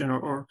production,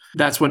 or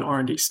that's when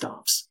R&D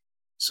stops.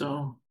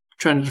 So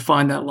trying to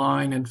define that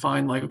line and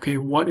find like, okay,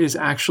 what is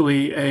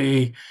actually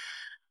a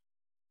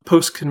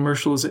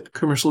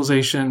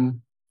post-commercialization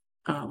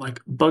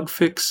like bug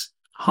fix,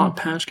 hot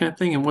patch kind of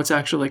thing, and what's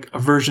actually like a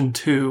version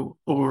 2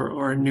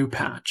 or a new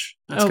patch.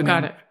 That's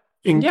got it.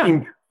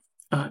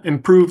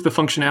 Improve the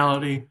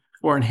functionality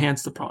or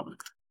enhance the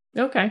product.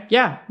 Okay.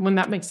 Yeah. When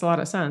that makes a lot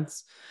of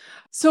sense.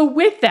 So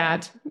with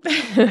that,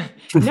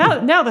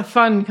 now the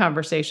fun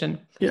conversation.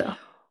 Yeah.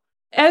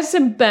 As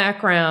some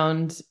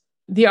background,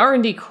 the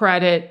R&D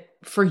credit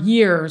for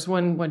years,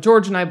 when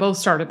George and I both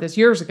started this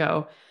years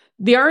ago,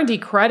 the R&D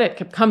credit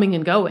kept coming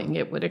and going.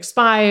 It would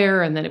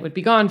expire and then it would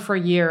be gone for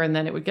a year and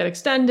then it would get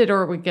extended,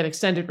 or it would get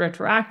extended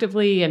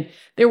retroactively. And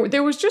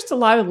there was just a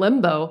lot of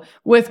limbo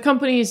with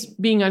companies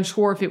being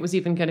unsure if it was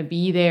even going to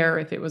be there,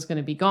 if it was going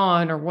to be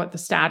gone, or what the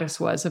status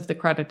was of the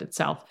credit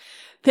itself.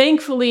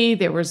 Thankfully,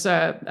 there was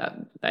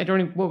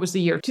what was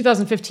the year?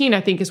 2015,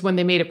 I think, is when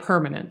they made it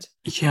permanent.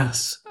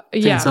 Yes.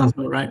 Yeah. Sounds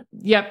about right.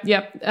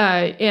 Yep.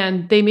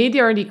 And they made the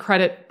R&D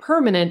credit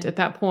permanent at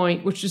that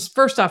point, which is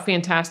first off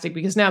fantastic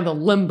because now the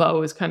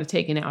limbo is kind of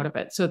taken out of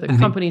it. So the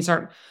companies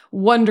aren't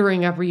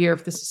wondering every year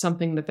if this is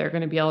something that they're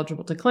going to be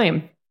eligible to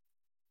claim.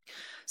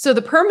 So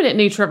the permanent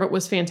nature of it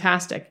was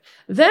fantastic.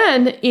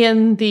 Then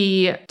in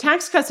the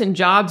Tax Cuts and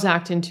Jobs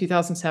Act in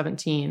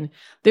 2017,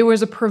 there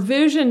was a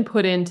provision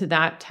put into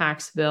that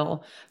tax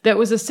bill that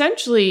was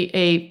essentially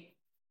a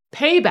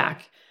payback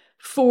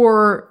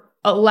for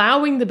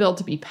allowing the bill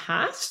to be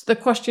passed. The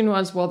question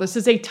was, well, this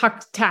is a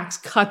tax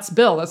cuts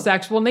bill. That's the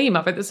actual name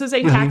of it. This is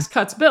a tax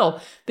cuts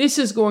bill. This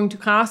is going to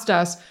cost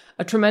us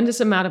a tremendous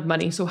amount of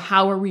money. So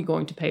how are we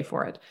going to pay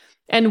for it?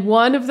 And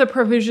one of the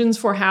provisions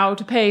for how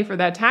to pay for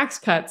that tax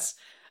cuts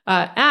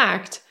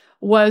act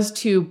was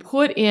to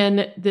put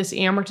in this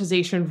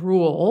amortization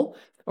rule,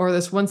 or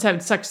this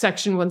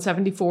section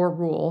 174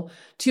 rule,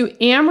 to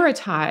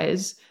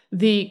amortize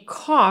the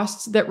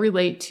costs that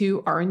relate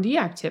to R&D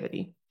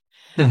activity.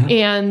 Mhm.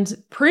 And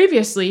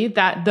previously,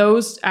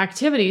 those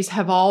activities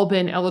have all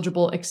been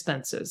eligible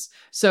expenses.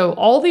 So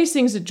all these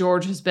things that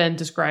George has been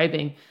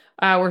describing,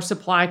 our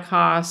supply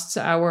costs,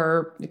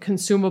 our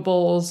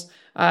consumables,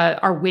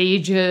 our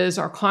wages,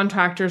 our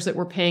contractors that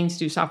we're paying to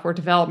do software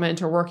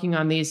development or working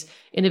on these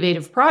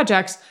innovative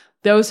projects,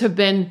 those have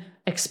been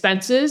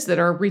expenses that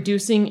are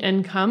reducing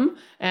income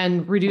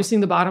and reducing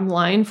the bottom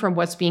line from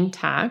what's being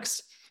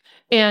taxed.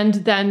 And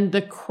then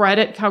the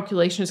credit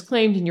calculation is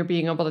claimed, and you're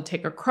being able to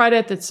take a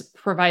credit that's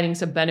providing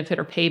some benefit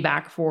or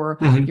payback for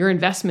your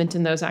investment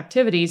in those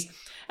activities.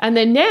 And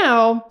then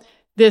now,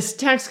 this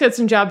Tax Cuts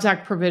and Jobs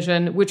Act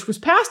provision, which was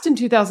passed in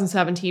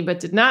 2017,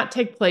 but did not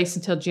take place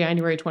until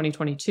January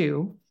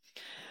 2022,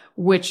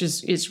 which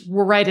is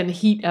we're right in the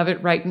heat of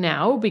it right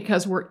now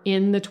because we're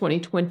in the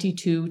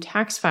 2022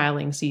 tax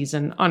filing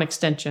season on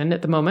extension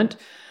at the moment.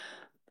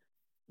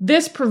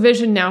 This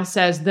provision now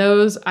says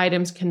those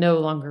items can no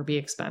longer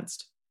be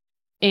expensed.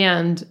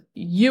 And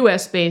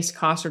US-based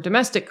costs or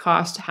domestic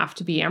costs have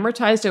to be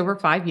amortized over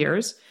 5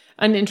 years,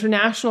 and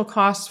international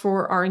costs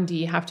for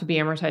R&D have to be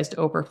amortized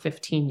over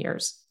 15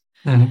 years.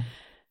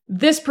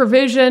 This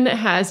provision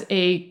has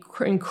a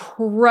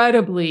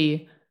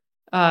incredibly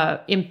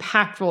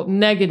impactful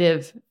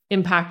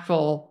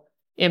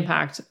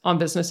impact on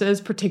businesses,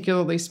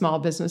 particularly small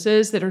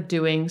businesses that are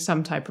doing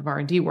some type of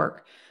R&D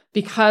work,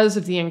 because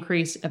of the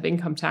increase of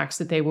income tax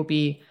that they will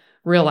be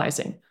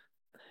realizing.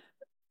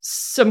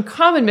 Some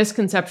common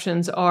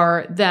misconceptions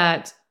are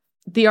that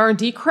the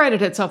R&D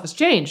credit itself has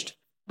changed,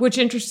 which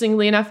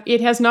interestingly enough,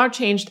 it has not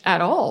changed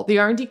at all. The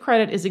R&D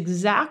credit is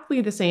exactly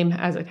the same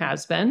as it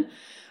has been.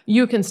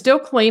 You can still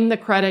claim the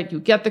credit, you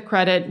get the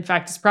credit. In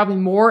fact, it's probably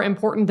more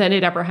important than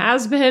it ever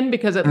has been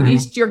because at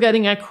least you're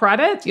getting a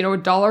credit, a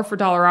dollar for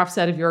dollar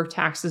offset of your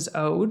taxes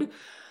owed.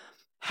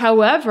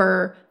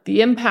 However, the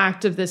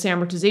impact of this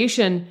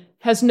amortization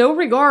has no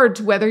regard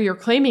to whether you're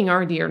claiming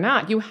R&D or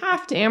not. You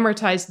have to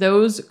amortize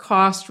those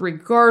costs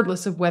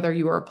regardless of whether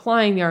you are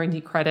applying the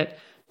R&D credit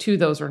to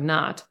those or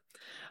not.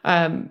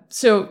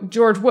 So,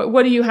 George,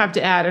 what do you have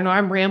to add? I know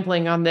I'm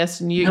rambling on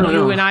this, and you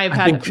and I have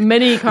had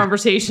many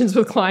conversations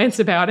with clients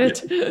about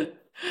it.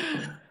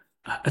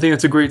 I think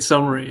that's a great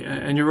summary,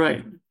 and you're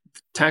right.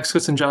 Tax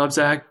Cuts and Jobs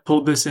Act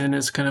pulled this in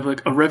as kind of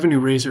like a revenue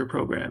raiser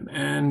program.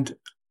 And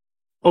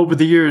over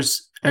the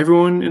years,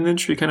 everyone in the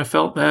industry kind of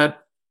felt that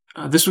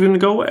this was going to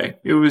go away.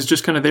 It was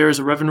just kind of there as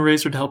a revenue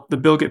raiser to help the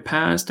bill get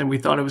passed, and we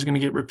thought it was going to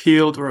get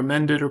repealed or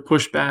amended or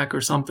pushed back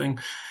or something.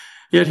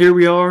 Yet here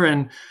we are,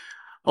 and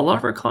a lot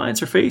of our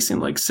clients are facing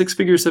like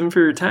 6-figure,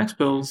 7-figure tax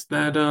bills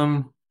that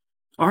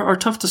are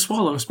tough to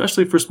swallow,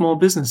 especially for small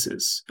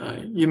businesses.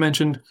 You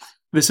mentioned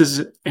this is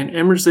an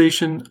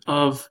amortization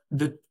of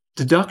the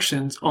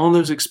deductions on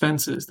those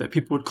expenses that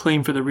people would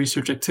claim for their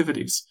research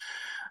activities.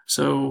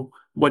 So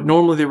what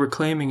normally they were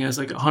claiming as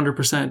like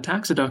 100%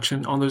 tax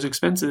deduction on those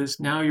expenses,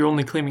 now you're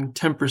only claiming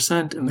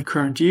 10% in the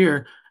current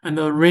year, and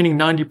the remaining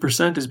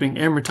 90% is being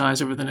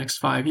amortized over the next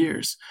 5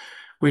 years,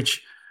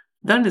 which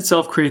that in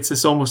itself creates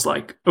this almost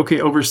like,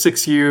 okay, over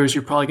 6 years,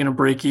 you're probably going to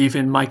break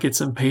even, might get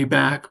some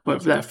payback.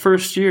 But for that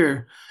first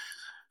year,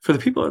 for the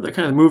people that are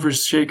kind of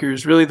movers,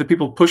 shakers, really the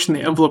people pushing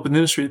the envelope in the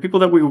industry, the people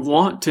that we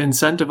want to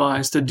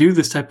incentivize to do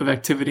this type of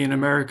activity in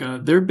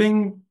America,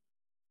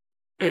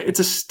 it's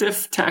a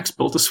stiff tax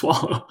bill to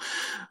swallow.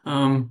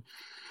 I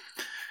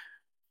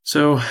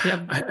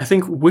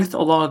think with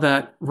a lot of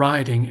that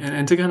riding,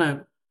 and to kind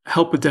of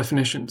help with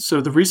definitions,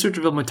 so the Research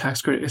Development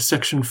Tax Credit is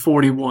Section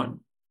 41.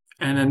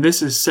 And then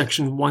this is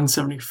Section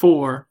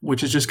 174,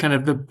 which is just kind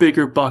of the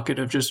bigger bucket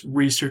of just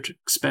research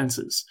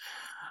expenses.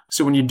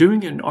 So when you're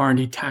doing an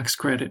R&D tax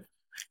credit,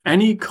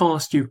 any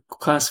cost you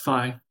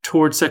classify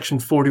towards Section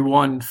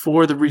 41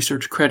 for the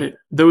research credit,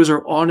 those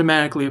are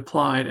automatically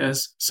applied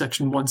as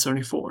Section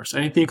 174. So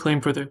anything you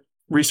claim for the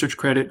research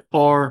credit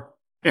are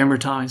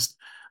amortized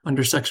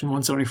under Section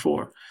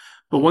 174.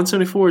 But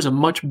 174 is a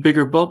much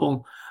bigger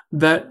bubble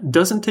that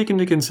doesn't take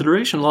into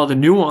consideration a lot of the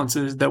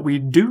nuances that we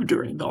do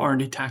during the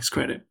R&D tax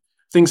credit.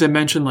 Things I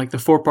mentioned, like the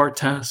 4-part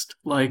test,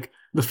 like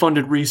the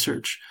funded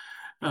research,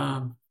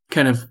 kind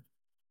of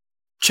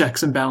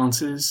checks and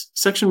balances.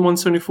 Section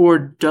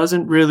 174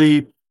 doesn't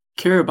really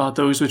care about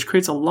those, which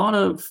creates a lot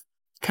of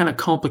kind of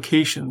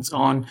complications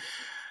on,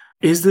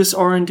 is this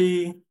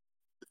R&D?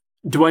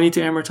 Do I need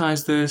to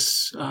amortize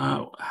this?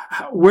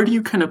 Where do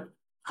you kind of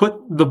put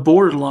the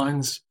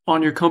borderlines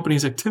on your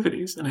company's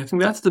activities? And I think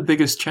that's the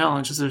biggest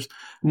challenge, is there's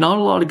not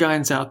a lot of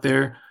guidance out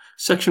there.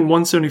 Section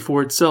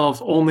 174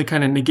 itself only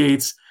kind of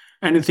negates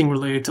anything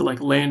related to like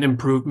land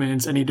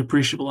improvements, any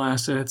depreciable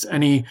assets,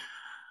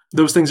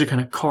 those things are kind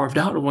of carved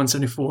out of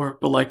 174,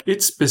 but like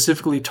it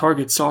specifically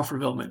targets software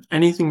development.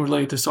 Anything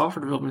related to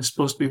software development is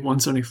supposed to be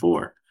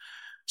 174.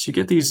 So you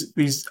get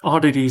these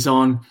oddities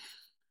on,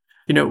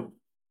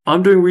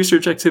 I'm doing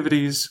research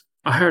activities.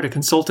 I hired a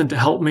consultant to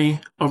help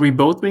me. Are we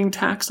both being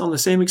taxed on the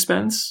same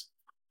expense?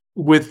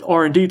 With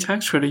R&D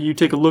tax credit, you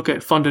take a look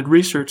at funded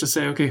research to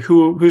say, okay,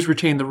 who's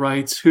retained the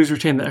rights, who's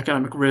retained the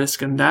economic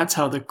risk, and that's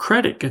how the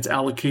credit gets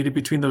allocated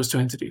between those two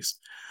entities.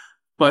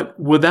 But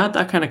without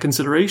that kind of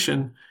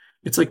consideration,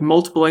 it's like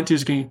multiple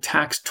entities getting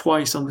taxed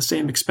twice on the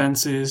same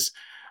expenses.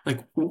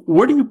 Like,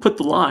 where do you put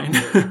the line?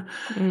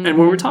 And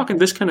when we're talking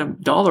this kind of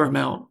dollar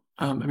amount,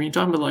 you're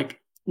talking about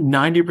like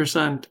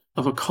 90%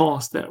 of a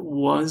cost that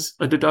was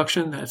a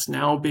deduction that's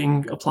now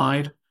being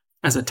applied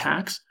as a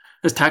tax,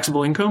 as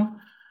taxable income,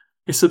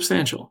 is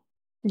substantial.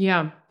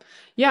 Yeah.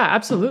 Yeah,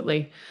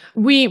 absolutely.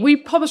 We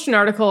published an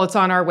article. It's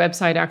on our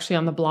website, actually,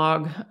 on the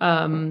blog,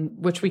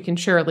 which we can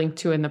share a link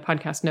to in the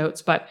podcast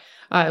notes. But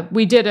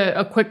we did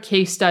a quick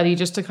case study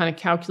just to kind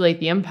of calculate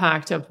the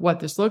impact of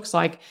what this looks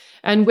like.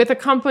 And with a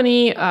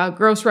company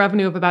gross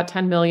revenue of about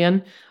 10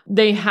 million,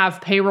 they have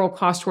payroll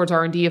cost towards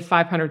R&D of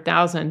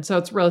 500,000. So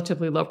it's a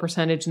relatively low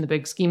percentage in the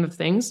big scheme of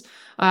things.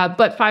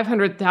 But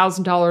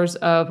 $500,000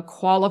 of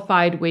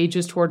qualified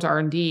wages towards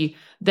R&D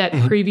that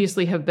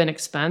previously have been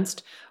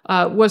expensed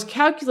was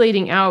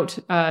calculating out,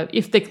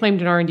 if they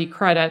claimed an R&D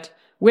credit,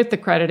 with the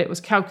credit, it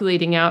was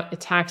calculating out a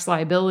tax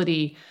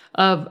liability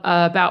of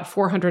about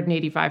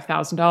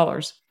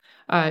 $485,000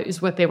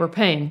 is what they were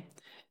paying.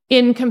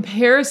 In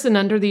comparison,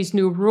 under these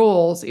new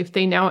rules, if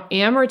they now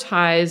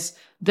amortize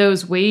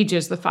those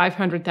wages, the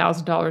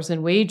 $500,000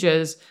 in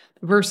wages,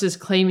 versus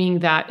claiming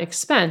that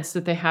expense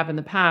that they have in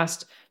the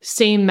past,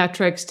 same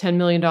metrics, $10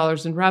 million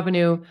in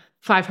revenue,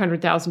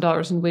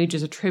 $500,000 in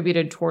wages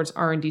attributed towards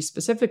R&D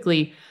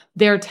specifically,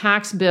 their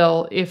tax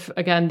bill, if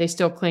again they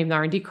still claim the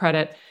R&D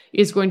credit,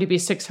 is going to be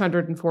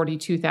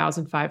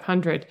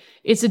 $642,500.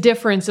 It's a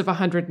difference of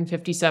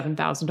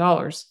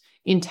 $157,000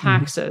 in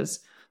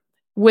taxes.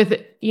 With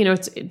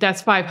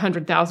that's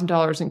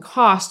 $500,000 in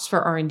costs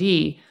for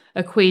R&D,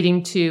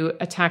 equating to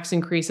a tax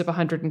increase of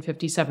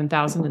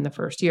 $157,000 in the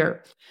first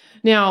year.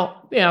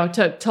 Now,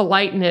 to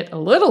lighten it a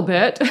little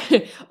bit,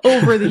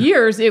 over the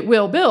years, it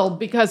will build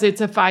because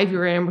it's a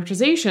 5-year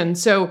amortization.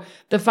 So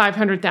the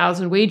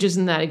 500,000 wages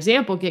in that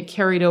example get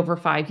carried over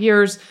 5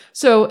 years.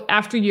 So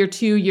after year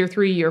 2, year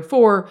 3, year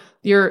 4,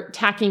 you're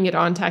tacking it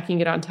on.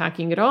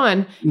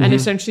 And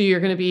essentially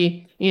you're going to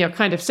be,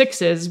 kind of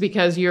sixes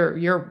because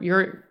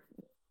your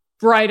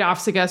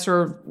write-offs, I guess,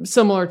 are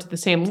similar to the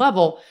same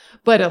level.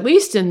 But at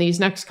least in these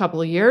next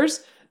couple of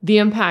years, the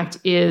impact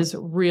is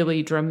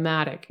really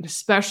dramatic,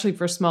 especially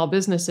for small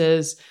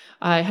businesses.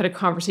 I had a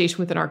conversation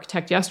with an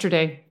architect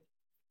yesterday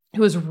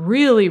who was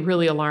really,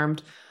 really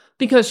alarmed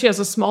because she has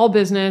a small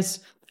business.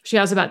 She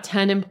has about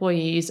 10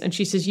 employees. And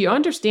she says, you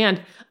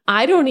understand,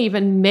 I don't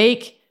even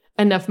make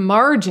enough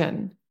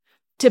margin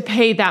to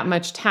pay that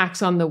much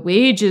tax on the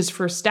wages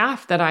for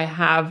staff that I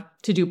have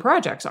to do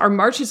projects.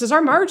 She says,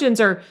 our margins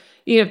are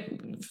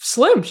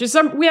slim. She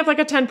says, we have like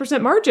a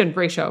 10% margin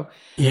ratio.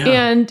 Yeah.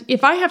 And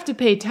if I have to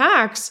pay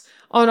tax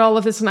on all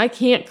of this and I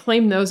can't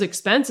claim those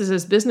expenses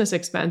as business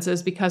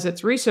expenses because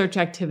it's research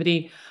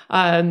activity,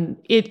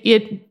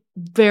 it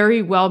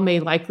very well may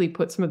likely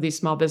put some of these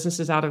small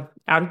businesses out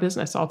of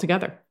business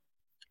altogether.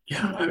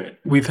 Yeah,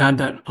 we've had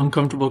that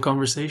uncomfortable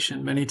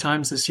conversation many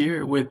times this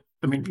year with,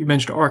 you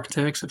mentioned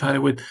architects. I've had it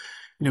with,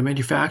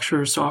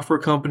 manufacturers, software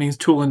companies,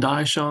 tool and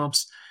die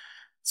shops.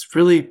 It's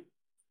really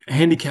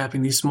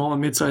handicapping these small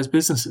and mid-sized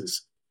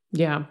businesses.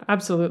 Yeah,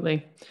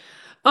 absolutely.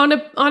 On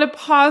a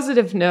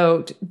positive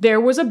note,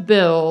 there was a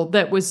bill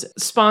that was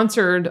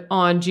sponsored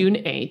on June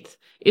 8th.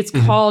 It's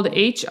called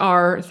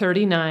HR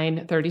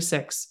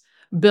 3936.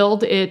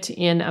 Build It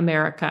in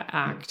America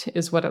Act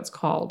is what it's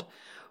called.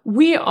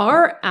 We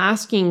are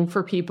asking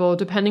for people,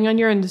 depending on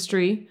your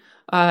industry,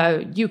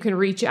 you can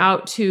reach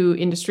out to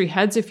industry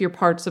heads if you're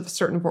parts of a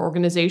certain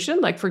organization,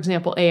 like, for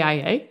example,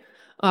 AIA.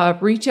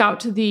 Reach out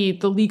to the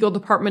legal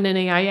department in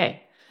AIA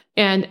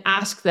and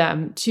ask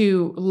them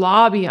to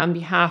lobby on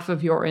behalf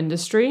of your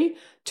industry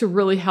to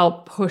really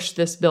help push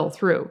this bill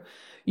through.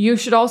 You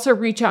should also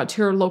reach out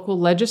to your local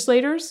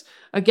legislators.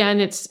 Again,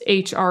 it's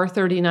HR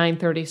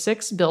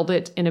 3936, Build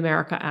It in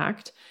America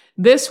Act.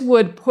 This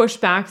would push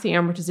back the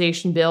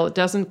amortization bill. It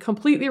doesn't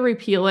completely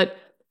repeal it,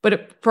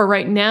 but for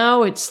right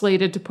now, it's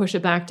slated to push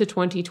it back to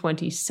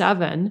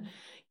 2027.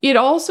 It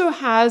also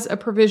has a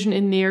provision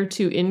in there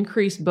to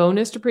increase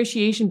bonus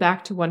depreciation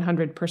back to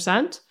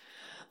 100%.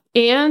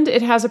 And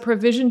it has a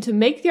provision to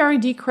make the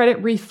R&D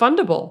credit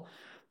refundable.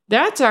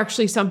 That's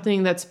actually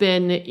something that's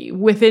been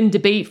within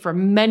debate for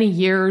many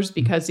years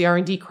because the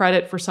R&D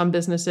credit for some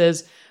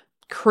businesses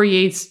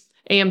creates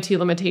AMT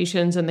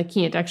limitations and they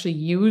can't actually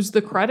use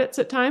the credits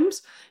at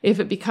times. If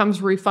it becomes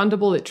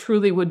refundable, it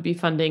truly would be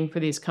funding for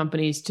these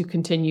companies to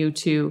continue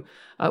to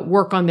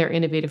work on their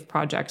innovative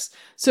projects.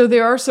 So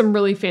there are some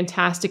really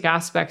fantastic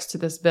aspects to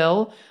this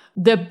bill.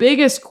 The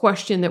biggest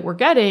question that we're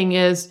getting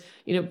is,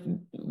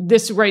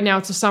 this right now,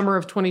 it's the summer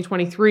of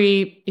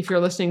 2023. If you're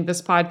listening to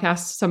this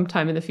podcast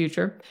sometime in the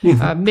future,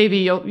 maybe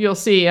you'll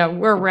see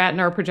where we're at in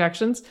our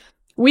projections.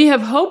 We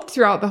have hoped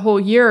throughout the whole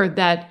year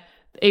that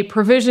a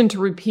provision to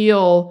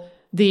repeal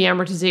the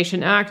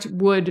Amortization Act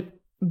would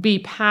be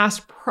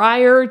passed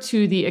prior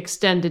to the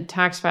extended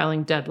tax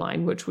filing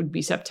deadline, which would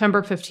be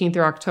September 15th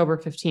or October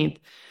 15th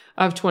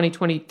of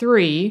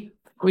 2023,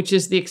 which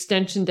is the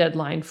extension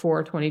deadline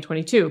for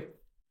 2022.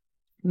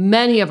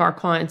 Many of our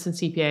clients and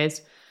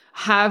CPAs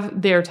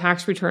have their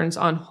tax returns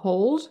on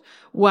hold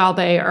while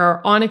they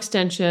are on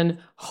extension,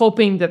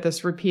 hoping that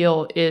this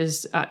repeal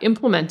is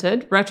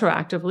implemented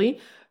retroactively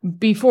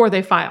before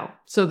they file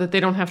so that they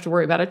don't have to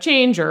worry about a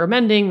change or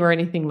amending or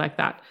anything like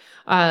that.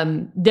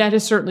 That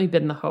has certainly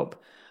been the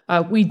hope.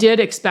 We did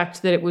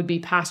expect that it would be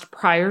passed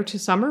prior to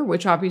summer,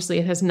 which obviously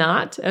it has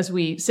not as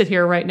we sit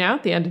here right now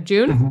at the end of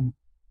June. Mm-hmm.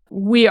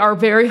 We are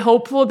very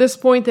hopeful at this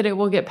point that it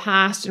will get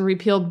passed and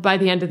repealed by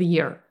the end of the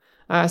year.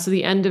 So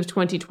the end of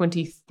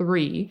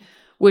 2023,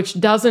 which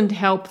doesn't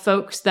help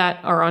folks that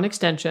are on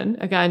extension,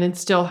 again, and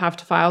still have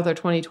to file their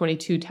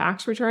 2022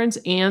 tax returns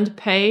and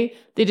pay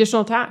the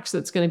additional tax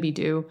that's going to be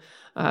due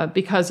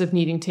because of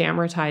needing to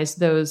amortize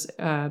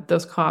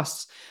those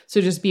costs. So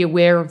just be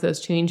aware of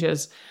those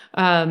changes.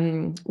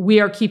 We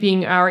are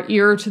keeping our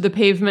ear to the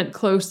pavement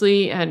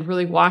closely and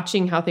really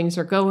watching how things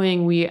are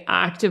going. We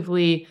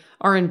actively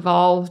are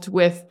involved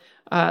with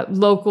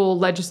local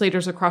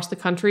legislators across the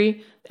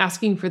country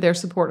asking for their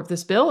support of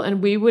this bill.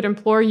 And we would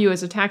implore you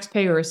as a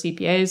taxpayer or as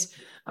CPAs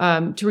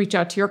to reach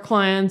out to your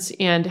clients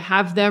and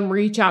have them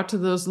reach out to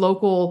those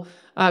local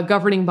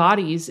governing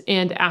bodies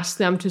and ask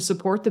them to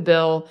support the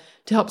bill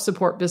to help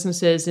support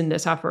businesses in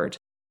this effort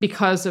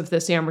because of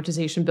this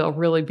amortization bill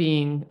really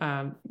being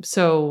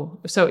so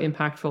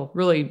impactful,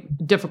 really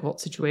difficult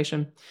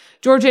situation.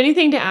 George,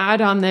 anything to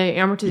add on the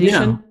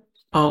amortization? Yeah.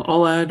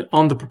 I'll add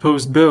on the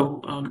proposed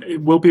bill.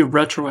 It will be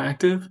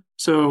retroactive.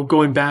 So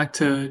going back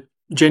to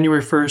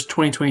January 1st,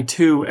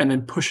 2022, and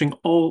then pushing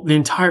the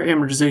entire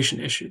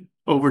amortization issue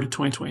over to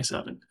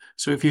 2027.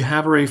 So if you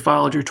have already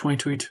filed your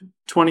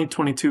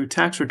 2022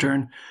 tax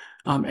return,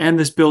 and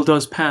this bill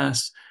does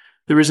pass,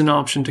 there is an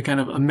option to kind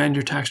of amend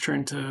your tax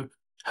return to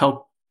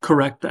help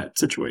correct that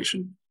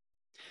situation.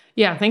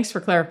 Yeah, thanks for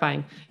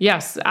clarifying.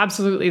 Yes,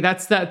 absolutely.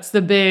 That's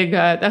the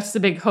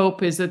big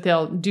hope is that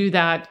they'll do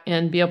that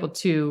and be able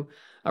to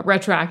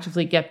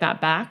retroactively get that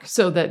back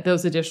so that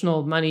those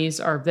additional monies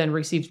are then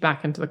received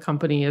back into the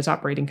company as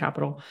operating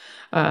capital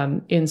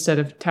instead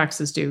of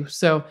taxes due.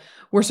 So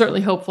we're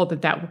certainly hopeful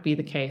that that will be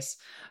the case.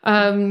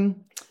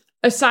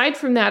 Aside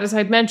from that, as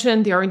I'd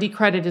mentioned, the R&D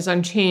credit is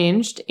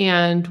unchanged,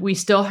 and we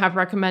still have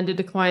recommended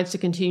to clients to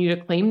continue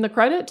to claim the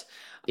credit.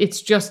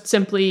 It's just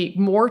simply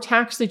more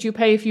tax that you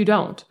pay if you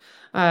don't.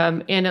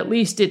 And at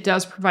least it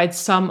does provide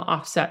some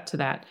offset to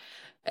that.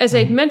 As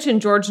I'd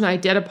mentioned, George and I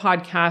did a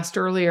podcast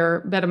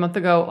earlier, about a month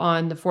ago,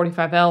 on the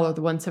 45L or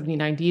the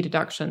 179D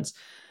deductions.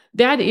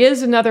 That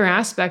is another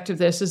aspect of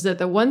this, is that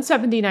the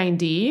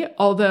 179D,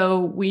 although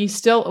we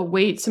still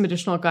await some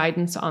additional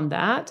guidance on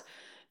that,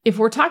 if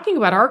we're talking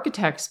about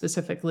architects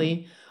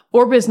specifically,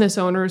 or business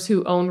owners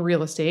who own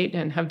real estate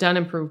and have done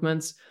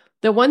improvements,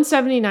 the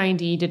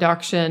 179D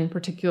deduction,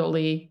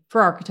 particularly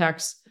for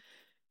architects,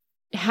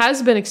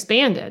 has been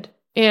expanded.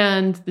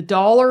 And the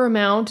dollar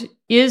amount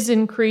is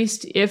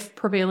increased if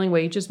prevailing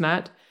wage is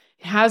met.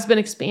 It has been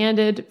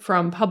expanded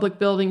from public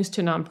buildings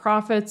to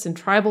nonprofits and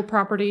tribal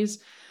properties.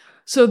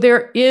 So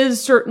there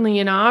is certainly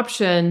an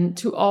option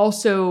to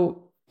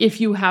also,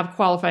 if you have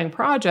qualifying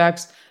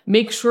projects,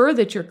 make sure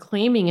that you're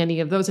claiming any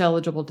of those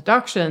eligible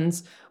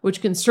deductions,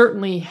 which can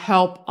certainly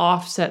help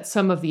offset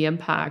some of the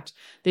impact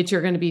that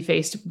you're going to be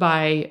faced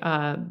by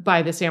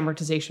this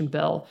amortization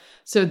bill.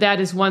 So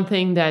that is one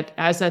thing that,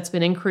 as that's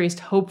been increased,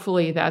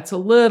 hopefully that's a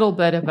little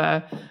bit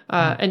of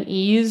an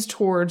ease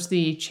towards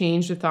the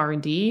change with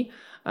R&D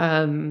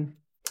and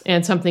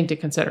something to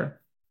consider.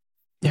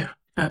 Yeah,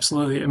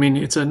 absolutely. I mean,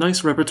 it's a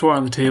nice repertoire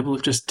on the table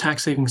of just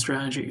tax saving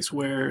strategies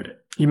where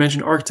you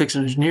mentioned architects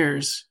and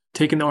engineers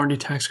taking the R&D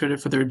tax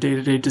credit for their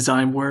day-to-day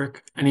design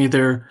work, and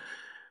either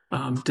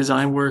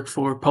design work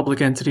for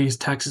public entities,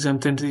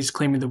 tax-exempt entities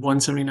claiming the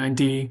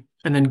 179D,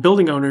 and then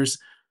building owners,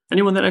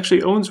 anyone that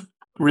actually owns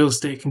real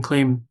estate can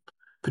claim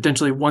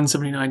potentially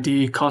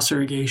 179D, cost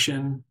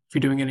irrigation, if you're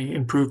doing any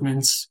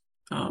improvements.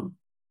 A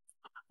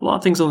lot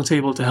of things on the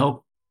table to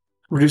help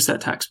reduce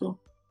that tax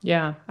bill.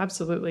 Yeah,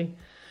 absolutely.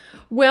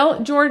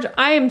 Well, George,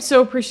 I am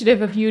so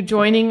appreciative of you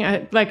joining.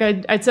 Like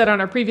I'd said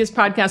on our previous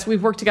podcast,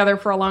 we've worked together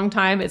for a long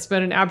time. It's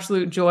been an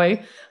absolute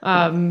joy.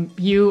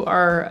 You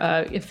are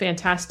a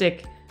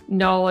fantastic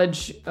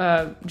knowledge,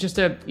 just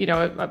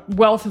a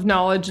wealth of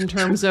knowledge in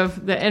terms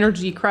of the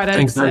energy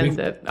credits and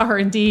the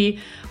R&D,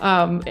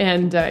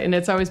 and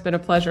it's always been a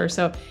pleasure.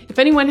 So if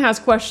anyone has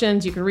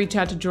questions, you can reach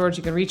out to George.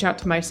 You can reach out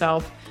to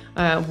myself.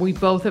 We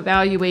both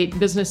evaluate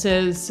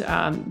businesses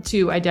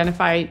to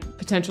identify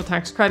potential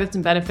tax credits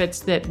and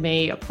benefits that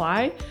may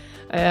apply,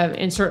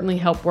 and certainly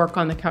help work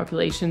on the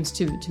calculations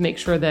to make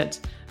sure that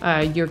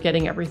you're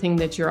getting everything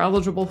that you're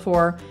eligible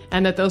for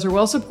and that those are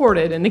well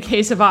supported in the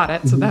case of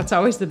audit. So that's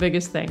always the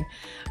biggest thing.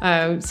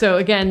 So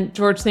again,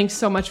 George, thanks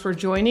so much for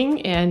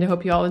joining, and I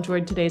hope you all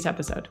enjoyed today's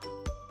episode.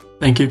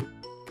 Thank you.